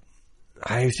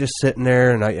was just sitting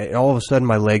there, and all of a sudden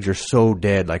my legs are so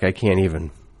dead, like I can't even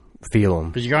feel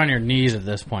them. But you're on your knees at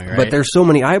this point, right? But there's so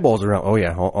many eyeballs around. Oh,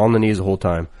 yeah, on the knees the whole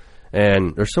time.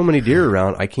 And there's so many deer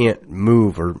around, I can't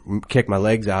move or kick my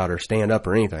legs out or stand up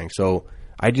or anything. So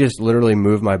I just literally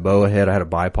moved my bow ahead. I had a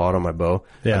bipod on my bow.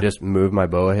 Yeah. I just moved my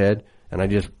bow ahead, and I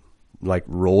just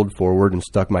rolled forward and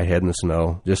stuck my head in the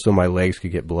snow just so my legs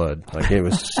could get blood. Like, it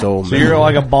was so So you're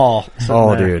like a ball.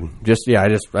 Oh, dude. I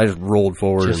just rolled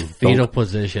forward. Just and fetal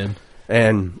position.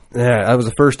 And that was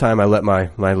the first time I let my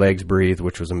legs breathe,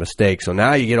 which was a mistake. So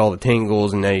now you get all the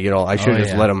tingles, and then you get all. I should have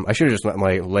just let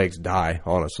my legs die,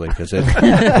 honestly, because it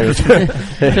was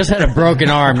just had a broken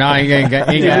arm. Now you ain't got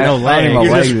no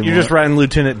legs. You're just riding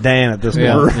Lieutenant Dan at this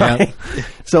point, right? Yeah.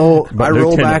 So I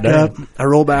roll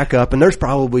back up, and there's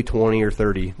probably 20 or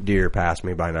 30 deer past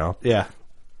me by now. Yeah.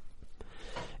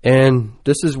 And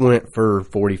this has went for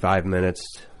 45 minutes,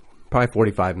 probably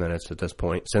 45 minutes at this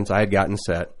point since I had gotten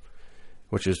set.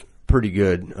 Which is pretty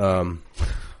good.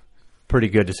 Pretty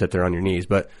good to sit there on your knees.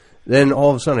 But then all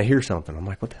of a sudden I hear something. I'm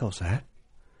like, what the hell is that?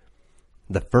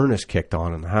 The furnace kicked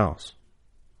on in the house.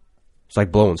 It's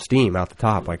like blowing steam out the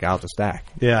top, like out the stack.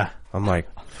 Yeah. I'm like,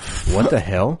 what the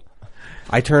hell?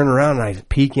 I turn around and I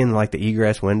peek in like the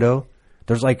egress window.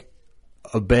 There's like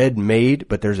a bed made,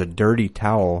 but there's a dirty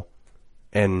towel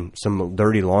and some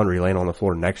dirty laundry laying on the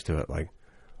floor next to it. Like,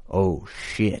 oh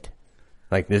shit.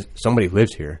 Like this, somebody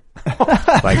lives here.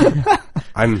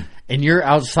 And you're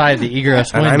outside the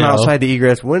egress window. And I'm outside the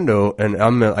egress window, and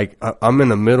I'm in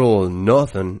the middle of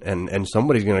nothing, and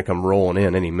somebody's going to come rolling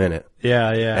in any minute.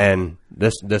 Yeah, yeah. And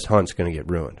this hunt's going to get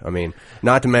ruined. I mean,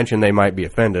 not to mention they might be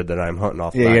offended that I'm hunting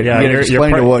off. Yeah, you're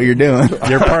explaining what you're doing.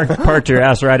 You're parked your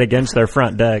ass right against their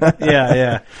front deck. Yeah,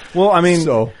 yeah. Well, I mean,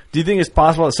 do you think it's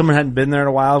possible that someone hadn't been there in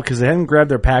a while because they hadn't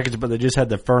grabbed their package, but they just had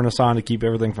the furnace on to keep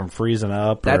everything from freezing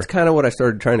up? That's kind of what I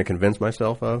started trying to convince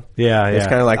myself of. Yeah, yeah. It's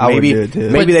kind of like maybe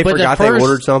they forgot they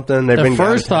ordered something. The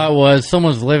first thought was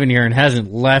someone's living here and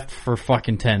hasn't left for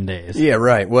fucking 10 days. Yeah,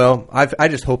 right. Well, I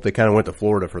just hope they kind of went to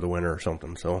Florida for the winter or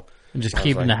something. So just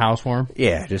keeping the house warm.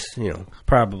 Yeah, just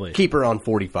probably keep her on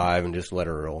 45 and just let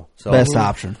her roll. So best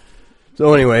option.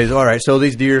 So anyways, all right. So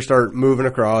these deer start moving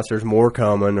across. There's more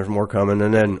coming.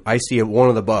 And then I see one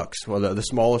of the bucks. Well, the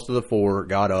smallest of the four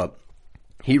got up.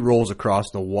 He rolls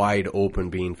across the wide open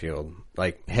bean field,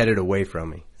 like headed away from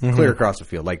me, clear across the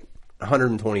field, like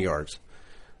 120 yards.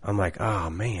 I'm like, oh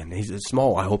man, he's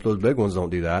small. I hope those big ones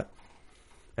don't do that.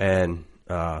 And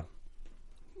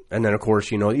then of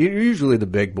course, usually the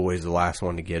big boy is the last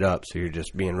one to get up, so you're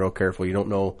just being real careful. You don't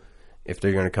know if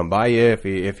they're going to come by you, if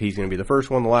he's going to be the first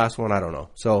one, the last one, I don't know.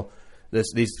 So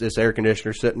this air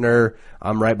conditioner sitting there,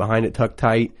 I'm right behind it, tucked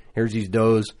tight. Here's these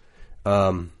does.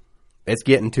 It's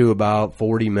getting to about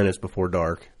 40 minutes before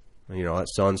dark. That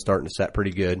sun's starting to set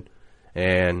pretty good.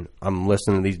 And I'm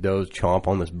listening to these does chomp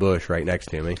on this bush right next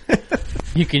to me.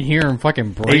 You can hear them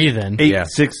fucking breathing.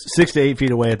 6 to 8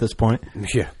 feet away at this point.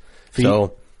 Yeah.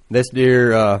 So this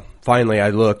deer, finally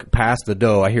I look past the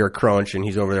doe. I hear a crunch, and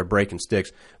he's over there breaking sticks.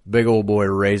 Big old boy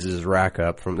raises his rack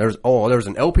up. There was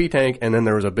an LP tank, and then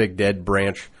there was a big dead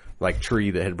branch, like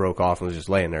tree that had broke off and was just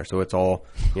laying there. So it's all,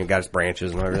 got its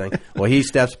branches and everything. Well, he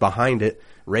steps behind it,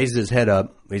 raises his head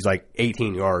up. He's like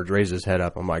 18 yards, raises his head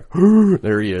up. I'm like,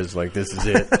 there he is. Like, this is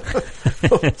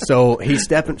it. So he's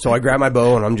stepping. So I grab my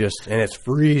bow, and and it's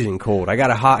freezing cold. I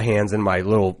got a hot hands in my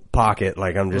little pocket.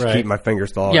 Like, I'm just keeping my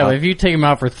fingers thawed. Yeah, but if you take him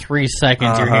out for 3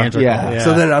 seconds, your hands are cold. Yeah.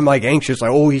 So then I'm like anxious,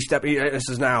 like, he's stepping. This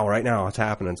is right now. It's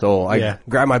happening. So I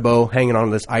grab my bow, hanging on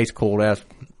this ice cold ass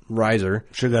riser.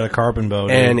 Should have got a carbon bow.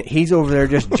 And he's over there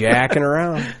just jacking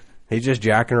around. He's just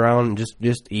jacking around and just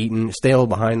eating, still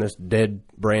behind this dead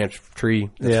branch tree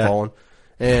that's fallen.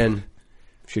 And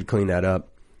should clean that up.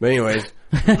 But anyways,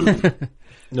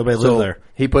 nobody lives there.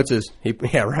 He puts his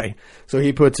So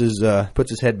he puts his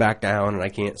head back down, and I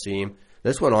can't see him.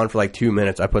 This went on for like 2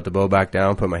 minutes. I put the bow back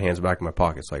down, put my hands back in my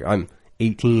pockets. Like, I'm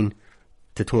 18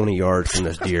 to 20 yards from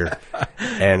this deer,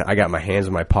 and I got my hands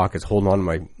in my pockets holding on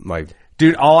to my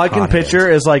Dude, all I can picture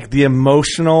is like the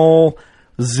emotional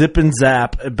zip and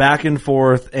zap back and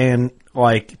forth, and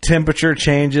like temperature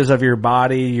changes of your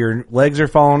body. Your legs are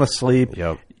falling asleep.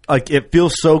 Yep. Like, it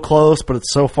feels so close, but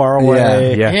it's so far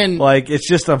away. Yeah. And like, it's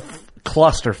just a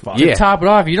clusterfuck. To top it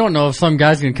off, you don't know if some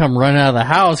guy's going to come run out of the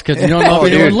house because you don't know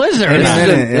if anyone lives there.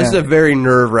 This is a very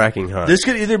nerve-wracking hunt. This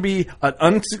could either be an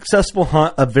unsuccessful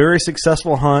hunt, a very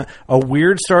successful hunt, a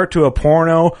weird start to a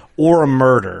porno, or a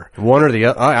murder. One or the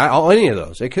other. Any of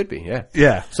those. It could be, yeah.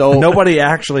 Yeah. So nobody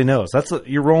actually knows.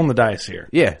 You're rolling the dice here.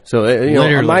 Yeah. So,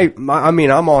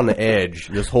 I'm on the edge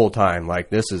this whole time. Like,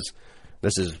 this is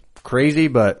crazy,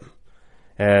 but...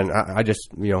 And I just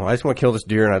want to kill this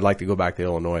deer, and I'd like to go back to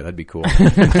Illinois. That'd be cool.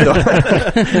 Just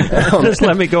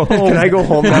let me go home. Can I go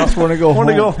home now? I want to go home.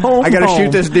 I got to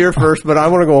shoot this deer first, but I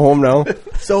want to go home now.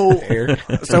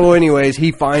 So anyways,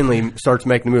 he finally starts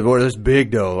making the move. This big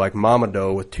doe, like mama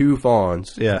doe with 2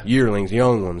 fawns, yearlings,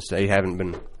 young ones. They haven't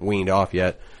been weaned off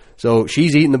yet. So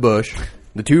she's eating the bush.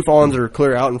 The 2 fawns are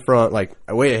clear out in front, like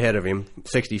way ahead of him,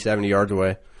 60, 70 yards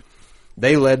away.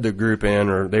 They led the group in,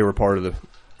 or they were part of the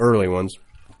early ones.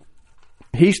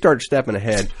 He starts stepping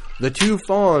ahead. The two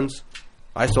fawns,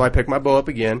 I pick my bow up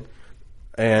again,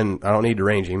 and I don't need to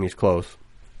range him. He's close.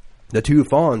 The two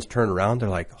fawns turn around. They're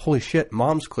like, holy shit,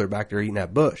 Mom's clear back there eating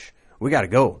that bush. We got to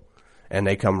go. And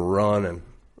they come running.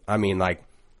 I mean, like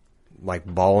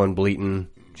bawling, bleating,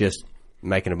 just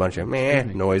making a bunch of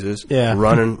noises. Yeah.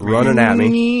 Running at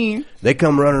me. They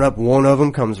come running up. One of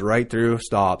them comes right through,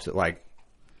 stops at like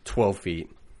 12 feet.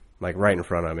 Like right in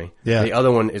front of me. Yeah. The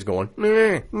other one is going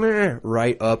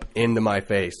right up into my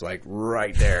face, like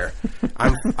right there.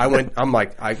 I'm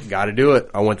like, I got to do it.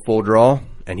 I went full draw,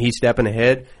 and he's stepping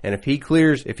ahead. And if he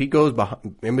goes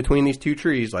in between these two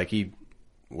trees, like he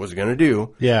was going to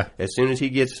do, as soon as he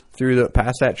gets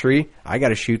past that tree, I got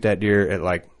to shoot that deer at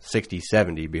like 60,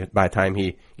 70 by the time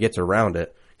he gets around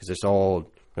it, because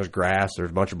there's grass, there's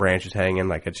a bunch of branches hanging,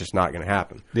 like it's just not going to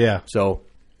happen. Yeah. So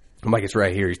I'm like, it's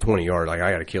right here. He's 20 yards. Like,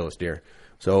 I got to kill this deer.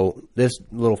 So this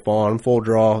little fawn, full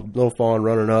draw, little fawn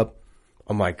running up.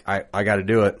 I'm like, I got to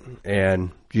do it. And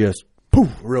just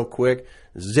poof, real quick,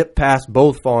 zip past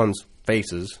both fawns'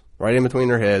 faces, right in between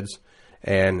their heads,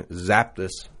 and zap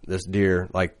this deer,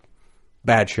 like,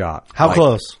 bad shot. How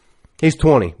close? He's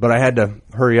 20, but I had to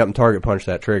hurry up and target punch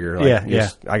that trigger. Like,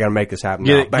 I got to make this happen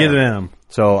now. Get it in him.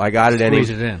 So I got it in him.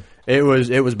 Squeeze it in.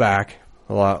 It was back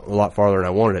a lot farther than I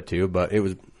wanted it to, but it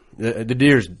was. The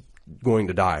deer's going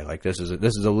to die. Like, this is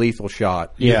a lethal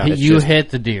shot. Yeah, you hit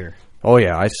the deer. Oh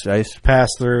yeah, I pass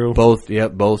through both.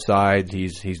 Yep, both sides.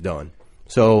 He's done.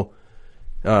 So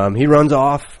he runs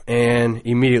off and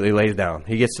immediately lays down.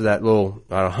 He gets to that little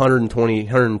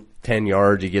 110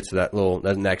 yards. He gets to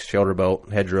that next shelter belt,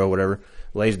 hedgerow, whatever.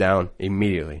 Lays down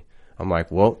immediately. I'm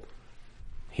like, well,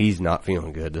 he's not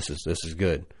feeling good. This is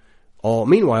good.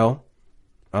 Meanwhile,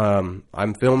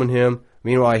 I'm filming him.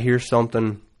 Meanwhile, I hear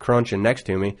something crunching next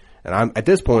to me, and I'm at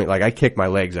this point, like, I kicked my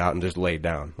legs out and just laid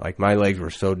down. Like, my legs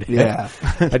were so dead. Yeah.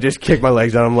 I just kicked my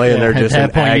legs out. I'm laying there just in agony.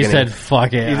 At that point, you said,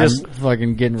 fuck it. I'm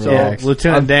fucking getting relaxed.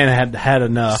 Lieutenant Dan had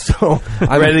enough. So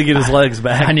I'm ready to get his legs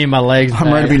back. I need my legs back.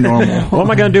 I'm ready to be normal. What am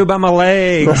I going to do about my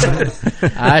legs?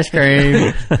 Ice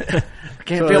cream.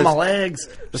 Can't feel my legs.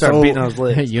 Start beating on his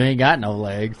legs. You ain't got no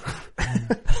legs.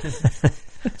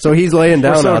 So he's laying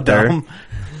down out there.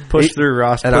 Push through,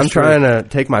 Ross. And I'm trying to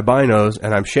take my binos,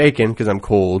 and I'm shaking because I'm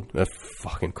cold.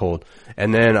 Fucking cold.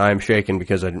 And then I'm shaking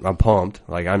because I'm pumped.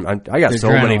 Like, I got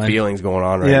so many feelings going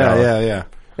on right now. Yeah.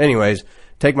 Anyways,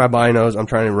 take my binos. I'm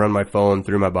trying to run my phone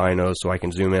through my binos so I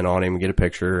can zoom in on him and get a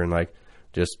picture and, like,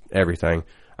 just everything.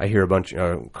 I hear a bunch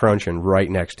of crunching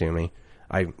right next to me.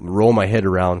 I roll my head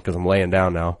around because I'm laying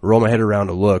down now. Roll my head around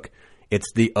to look.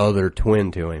 It's the other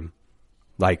twin to him.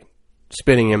 Like,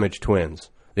 spitting image twins.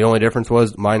 The only difference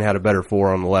was mine had a better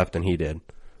 4 on the left than he did.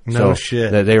 No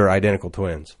shit. They were identical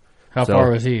twins. How far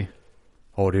was he?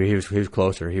 Oh, dude, he was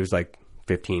closer. He was like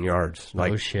 15 yards.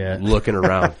 Like, shit. Looking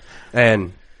around.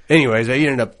 And anyways, he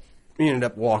ended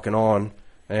up walking on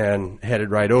and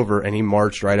headed right over, and he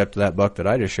marched right up to that buck that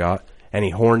I just shot, and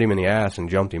he horned him in the ass and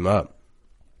jumped him up.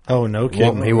 Oh, no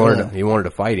kidding. He wanted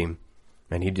to fight him,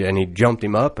 and he jumped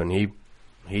him up, and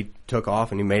he took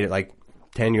off, and he made it like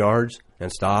 10 yards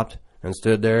and stopped. And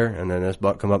stood there, and then this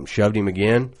buck come up and shoved him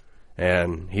again,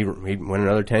 and he went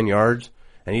another 10 yards,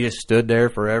 and he just stood there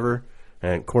forever.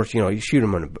 And of course, you shoot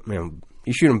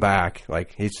him back,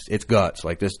 like it's guts,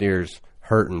 like this deer's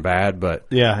hurting bad, but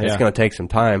it's going to take some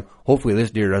time. Hopefully, this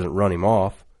deer doesn't run him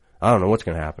off. I don't know what's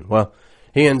going to happen. Well,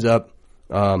 he ends up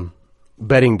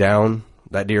bedding down.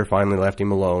 That deer finally left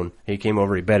him alone. He came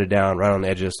over, he bedded down right on the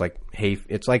edge of this like hay.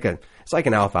 It's like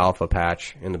an alfalfa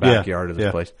patch in the backyard of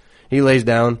this place. He lays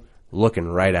down, looking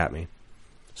right at me.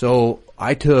 So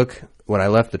when I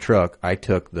left the truck, I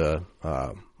took the,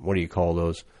 what do you call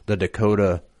those? The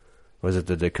Dakota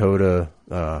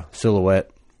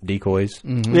silhouette decoys?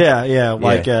 Mm-hmm. Yeah.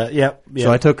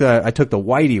 So I took the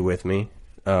whitey with me,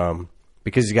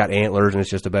 because he's got antlers and it's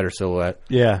just a better silhouette.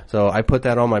 Yeah. So I put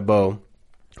that on my bow.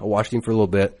 I watched him for a little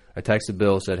bit. I texted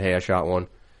Bill, said, hey, I shot one.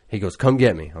 He goes, come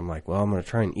get me. I'm like, well, I'm going to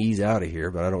try and ease out of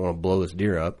here, but I don't want to blow this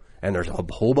deer up. And there's a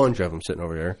whole bunch of them sitting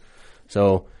over there.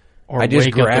 So I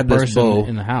just grabbed this bow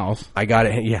in the house. I got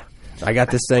it. Yeah, I got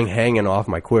this thing hanging off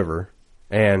my quiver,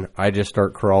 and I just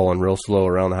start crawling real slow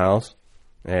around the house.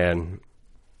 And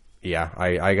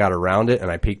I got around it, and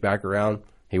I peeked back around.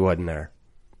 He wasn't there.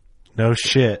 No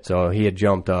shit. So he had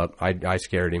jumped up. I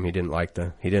scared him. He didn't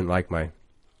like my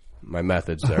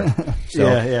methods there. So,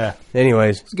 yeah.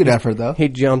 Anyways, it's a good effort though. He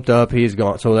jumped up. He's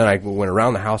gone. So then I went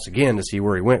around the house again to see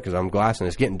where he went because I'm glassing.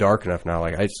 It's getting dark enough now.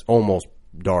 Like, it's almost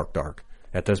dark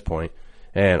at this point,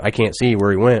 and I can't see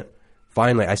where he went.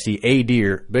 Finally, I see a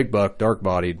deer, big buck, dark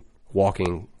bodied,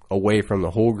 walking away from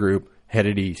the whole group,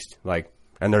 headed east. Like,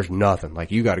 and there's nothing.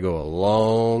 Like, you got to go a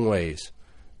long ways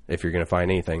if you're going to find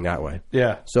anything that way.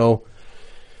 Yeah. So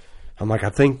I'm like, I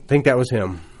think that was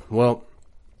him. Well,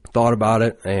 thought about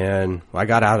it, and I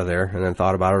got out of there, and then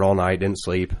thought about it all night, didn't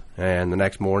sleep, and the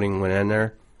next morning went in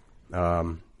there,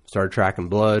 started tracking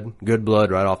blood, good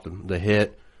blood right off the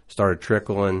hit, started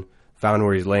trickling, found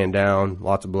where he's laying down,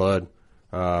 lots of blood,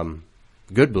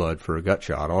 good blood for a gut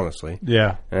shot, honestly.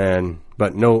 Yeah.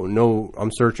 But no,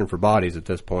 I'm searching for bodies at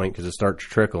this point because it starts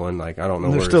trickling. Like, I don't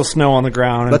know. There's still snow on the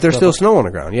ground. But there's still snow on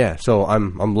the ground, yeah. So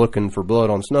I'm looking for blood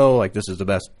on snow. Like, this is the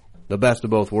best of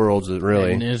both worlds,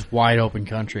 really. And it's wide open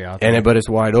country out there. But it's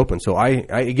wide open. So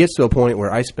it gets to a point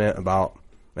where I spent about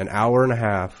an hour and a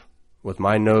half with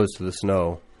my nose to the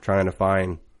snow trying to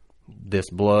find this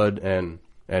blood and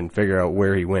figure out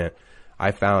where he went.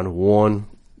 I found one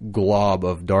glob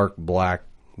of dark black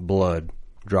blood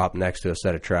dropped next to a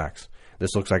set of tracks.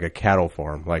 This looks like a cattle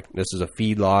farm. Like, this is a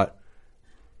feedlot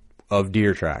of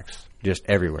deer tracks. Just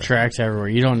everywhere. Tracks everywhere.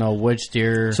 You don't know which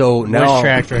deer, which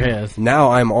tracks are his.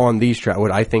 Now I'm on these tracks,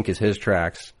 what I think is his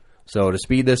tracks. So to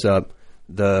speed this up,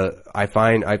 I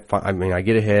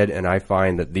get ahead and I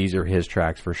find that these are his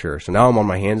tracks for sure. So now I'm on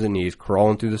my hands and knees,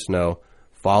 crawling through the snow,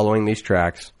 following these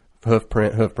tracks, hoof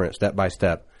print, step by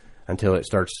step, until it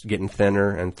starts getting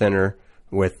thinner and thinner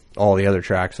with all the other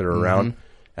tracks that are around.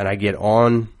 And I get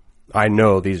on, I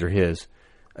know these are his,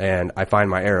 and I find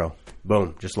my arrow.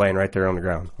 Boom, just laying right there on the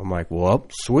ground. I'm like, well,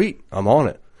 sweet, I'm on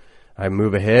it. I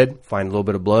move ahead, find a little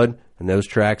bit of blood, and those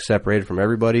tracks separated from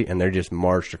everybody, and they're just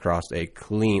marched across a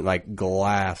clean, like,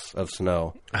 glass of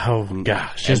snow. Oh,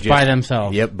 gosh. Just by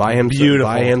themselves. Yep, by himself. Beautiful.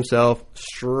 By himself,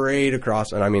 straight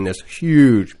across, and I mean this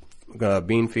huge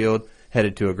bean field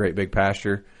headed to a great big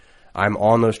pasture. I'm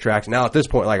on those tracks. Now, at this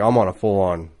point, like, I'm on a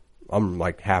full-on, I'm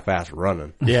like half-ass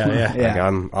running. Yeah. Like,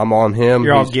 I'm on him.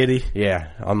 You're all giddy. Yeah.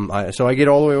 So I get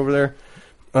all the way over there.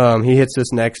 He hits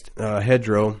this next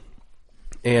hedgerow,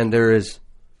 and there's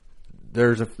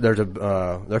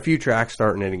a few tracks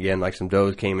starting it again. Like, some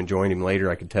does came and joined him later.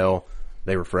 I could tell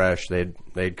they were fresh. They'd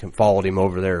followed him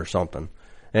over there or something.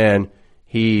 And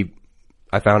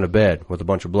I found a bed with a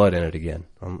bunch of blood in it again.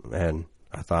 And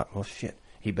I thought, well, shit,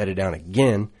 he bedded down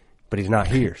again. But he's not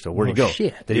here, so where'd he go?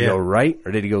 Shit. Did he go right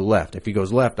or did he go left? If he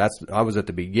goes left, I was at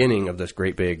the beginning of this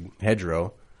great big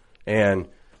hedgerow, and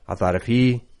I thought if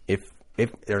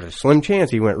there's a slim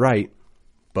chance he went right,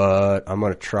 but I'm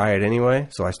going to try it anyway.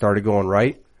 So I started going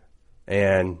right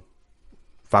and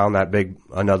found that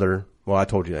I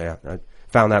told you that. I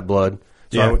found that blood.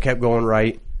 So I kept going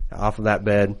right off of that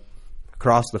bed,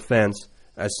 across the fence.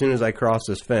 As soon as I crossed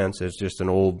this fence, it's just an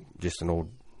old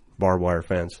barbed wire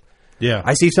fence. Yeah.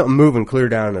 I see something moving clear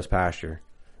down in this pasture,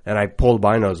 and I pull the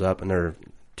binos up, and there are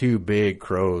two big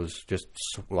crows just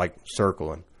like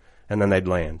circling, and then they'd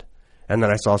land. And then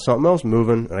I saw something else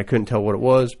moving, and I couldn't tell what it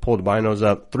was. Pulled the binos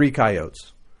up, three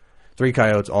coyotes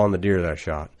on the deer that I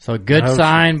shot. So good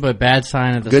sign, but bad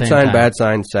sign at the same time. Good sign, bad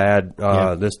sign, sad.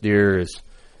 This deer is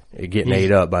getting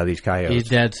ate up by these coyotes. He's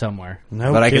dead somewhere.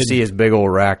 But I could see his big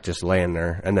old rack just laying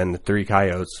there, and then the three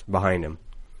coyotes behind him.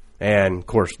 And of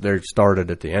course, they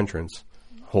started at the entrance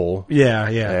hole. Yeah.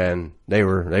 And they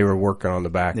were working on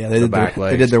the back. Yeah, legs.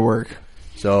 They did their work.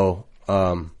 So,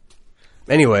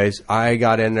 anyways, I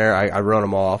got in there. I run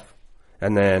them off,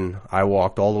 and then I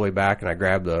walked all the way back, and I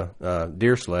grabbed the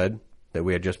deer sled that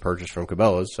we had just purchased from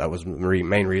Cabela's. That was the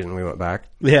main reason we went back.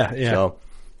 Yeah. So.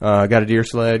 Got a deer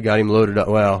sled, got him loaded up.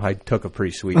 Well, I took a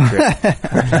pretty sweet trip.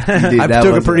 I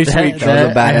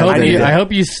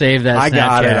hope you saved that. I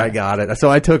got it.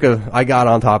 So I got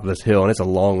on top of this hill, and it's a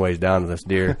long ways down to this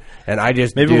deer. And I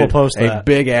just we'll post a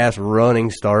big ass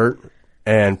running start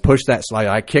and pushed that sled.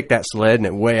 I kicked that sled, and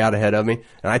it way out ahead of me.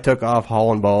 And I took off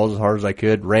hauling balls as hard as I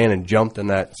could, ran and jumped in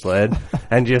that sled,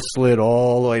 and just slid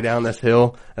all the way down this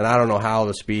hill. And I don't know how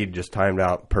the speed just timed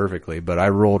out perfectly, but I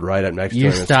rolled right up next to him.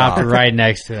 You stopped right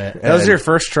next to it. That was your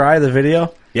first try of the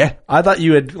video? Yeah. I thought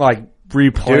you had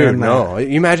replanned that. No.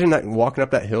 You imagine that walking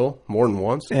up that hill more than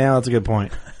once? Yeah, that's a good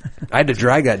point. I had to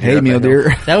drag that deer. Hey, mule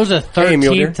deer. That was the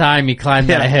 13th time he climbed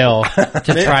that hill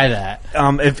to try that.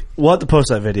 We'll have to post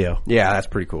that video. Yeah, that's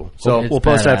pretty cool. So we'll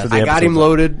post that after the episode. I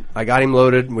got him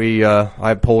loaded.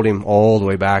 I pulled him all the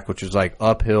way back, which is like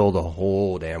uphill the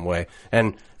whole damn way.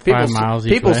 And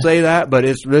people say that, but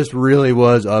this really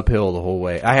was uphill the whole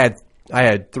way. I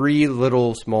had three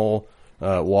little small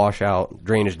washout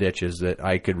drainage ditches that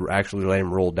I could actually let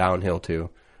him roll downhill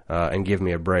to and give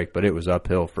me a break, but it was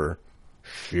uphill for,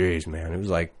 jeez, man, it was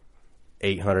like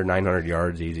 800, 900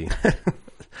 yards easy.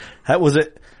 That was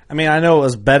it. I mean, I know it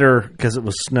was better because it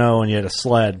was snow and you had a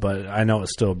sled, but I know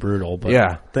it's still brutal. But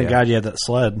yeah, thank God you had that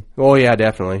sled. Oh yeah,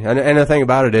 definitely. And the thing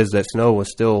about it is that snow was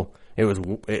still. It was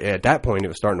at that point it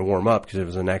was starting to warm up because it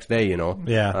was the next day.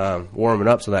 Yeah. Warming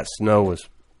up, so that snow was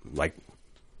like,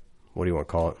 what do you want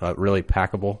to call it? Really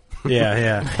packable.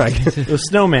 Yeah. It was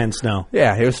snowman snow.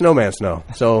 Yeah, it was snowman snow.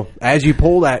 So as you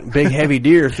pull that big heavy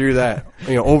deer through that,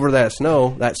 over that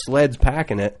snow, that sled's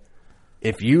packing it.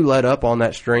 If you let up on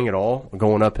that string at all,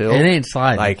 going uphill, it ain't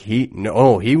sliding. Like he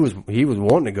was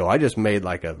wanting to go. I just made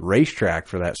like a racetrack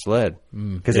for that sled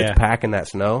because it's packing that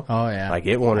snow. Oh yeah, like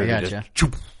it wanted to just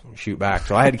shoot back.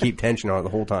 So I had to keep tension on it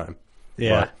the whole time.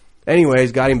 Yeah. But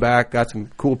anyways, got him back. Got some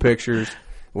cool pictures.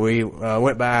 We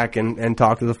went back and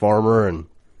talked to the farmer, and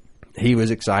he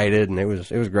was excited, and it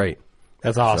was great.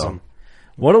 That's awesome. So,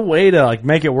 what a way to like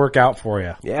make it work out for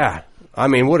you. Yeah. I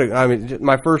mean,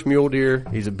 my first mule deer.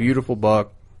 He's a beautiful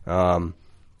buck.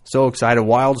 So excited,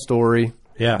 wild story.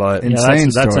 Yeah, but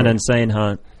that's an insane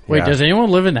hunt. Wait, does anyone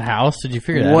live in the house? Did you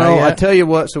figure that out? Well, yet? I tell you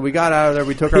what. So we got out of there.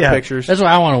 We took our pictures. That's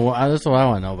what I want to. That's what I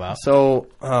want to know about. So,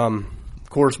 of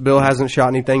course, Bill hasn't shot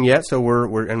anything yet. So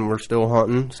we're still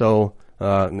hunting. So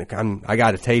I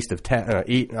got a taste of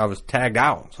eating. I was tagged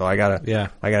out, so I got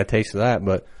a taste of that.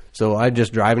 But. So I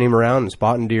just driving him around and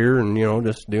spotting deer and,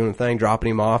 just doing the thing,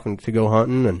 dropping him off and to go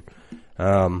hunting.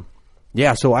 And,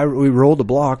 so we rolled the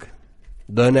block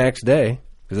the next day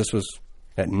because this was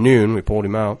at noon. We pulled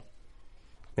him out.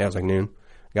 Yeah, it was like noon.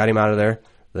 Got him out of there.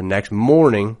 The next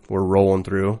morning, we're rolling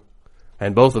through.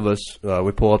 And both of us,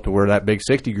 we pull up to where that big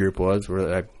 60 group was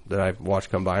that I watched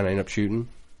come by and I ended up shooting.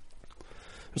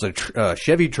 There's a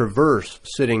Chevy Traverse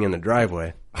sitting in the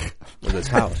driveway of this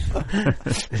house.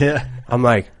 Yeah. I'm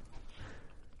like,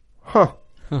 huh.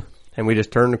 And we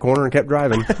just turned the corner and kept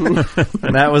driving.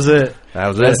 And that was it. That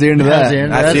was it. That's the end of that.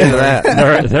 That's the end of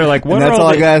that. They're like, what? And that's all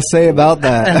I gotta say about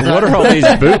that. What are all these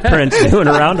boot prints doing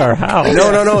around our house?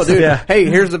 No, dude. Yeah. Hey,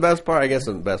 here's the best part. I guess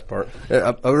the best part.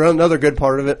 Another good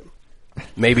part of it.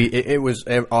 Maybe it was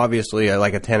obviously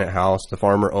like a tenant house the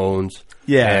farmer owns.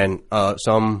 Yeah. And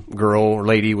some girl or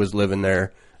lady was living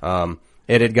there.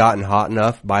 It had gotten hot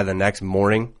enough by the next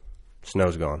morning.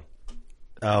 Snow's gone.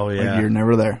 Oh, yeah. Like you're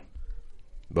never there.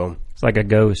 Boom. It's like a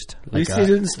ghost. At least he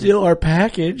didn't steal our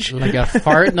package. Like a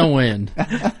fart in the wind.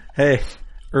 Hey,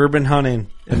 urban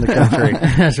hunting in the country.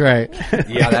 That's right.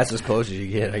 Yeah, that's as close as you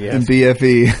get, I guess. And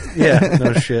BFE. Yeah,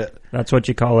 no shit. That's what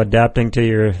you call adapting to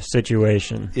your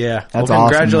situation. Yeah. That's well,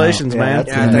 awesome. Congratulations, man.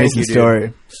 That's an amazing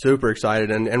story. Super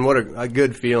excited. And what a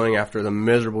good feeling after the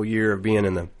miserable year of being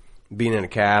in a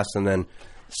cast and then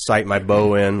sight my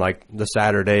bow in like the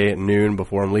Saturday at noon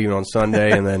before I'm leaving on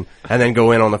Sunday and then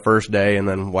go in on the first day and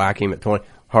then whack him at 20.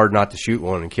 Hard not to shoot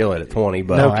one and kill it at 20,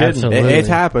 but no kidding. It's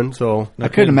happened. So I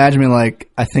couldn't imagine me like,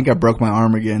 I think I broke my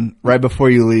arm again right before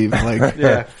you leave. Like,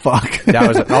 yeah, fuck.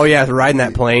 That was riding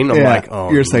that plane. I'm like,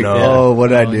 oh, you're just like, no. oh, what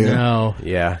did I do? No.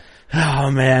 Yeah.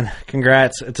 Oh man,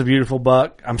 congrats! It's a beautiful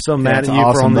buck. I'm so mad at you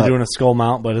awesome for only buck. doing a skull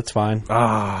mount, but it's fine.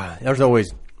 There's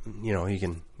always, you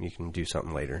can do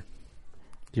something later.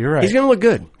 You're right. He's gonna look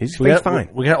good. He's fine.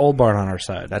 We got Old Barn on our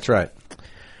side. That's right.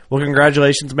 Well,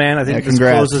 congratulations, man. I think this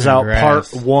closes out part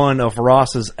 1 of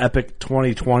Ross's Epic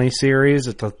 2020 series.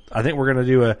 I think we're going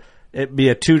to it'd be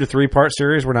a 2 to 3 part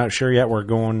series. We're not sure yet. We're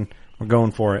going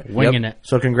for it. Winging it.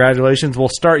 So congratulations. We'll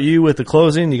start you with the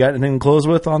closing. You got anything to close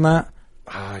with on that?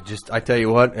 I tell you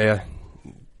what,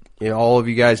 all of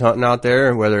you guys hunting out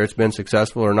there, whether it's been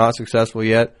successful or not successful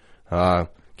yet,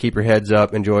 keep your heads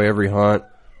up, enjoy every hunt,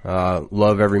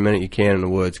 love every minute you can in the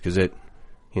woods because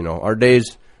our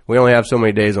days. We only have so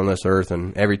many days on this earth,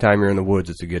 and every time you're in the woods,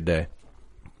 it's a good day.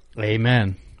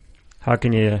 Amen. How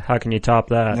can you top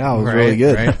that? Yeah, it was really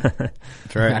good. Right?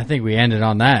 That's right. I think we ended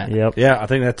on that. Yep. Yeah, I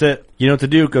think that's it. You know what to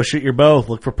do. Go shoot your bow.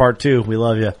 Look for part 2. We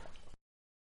love you.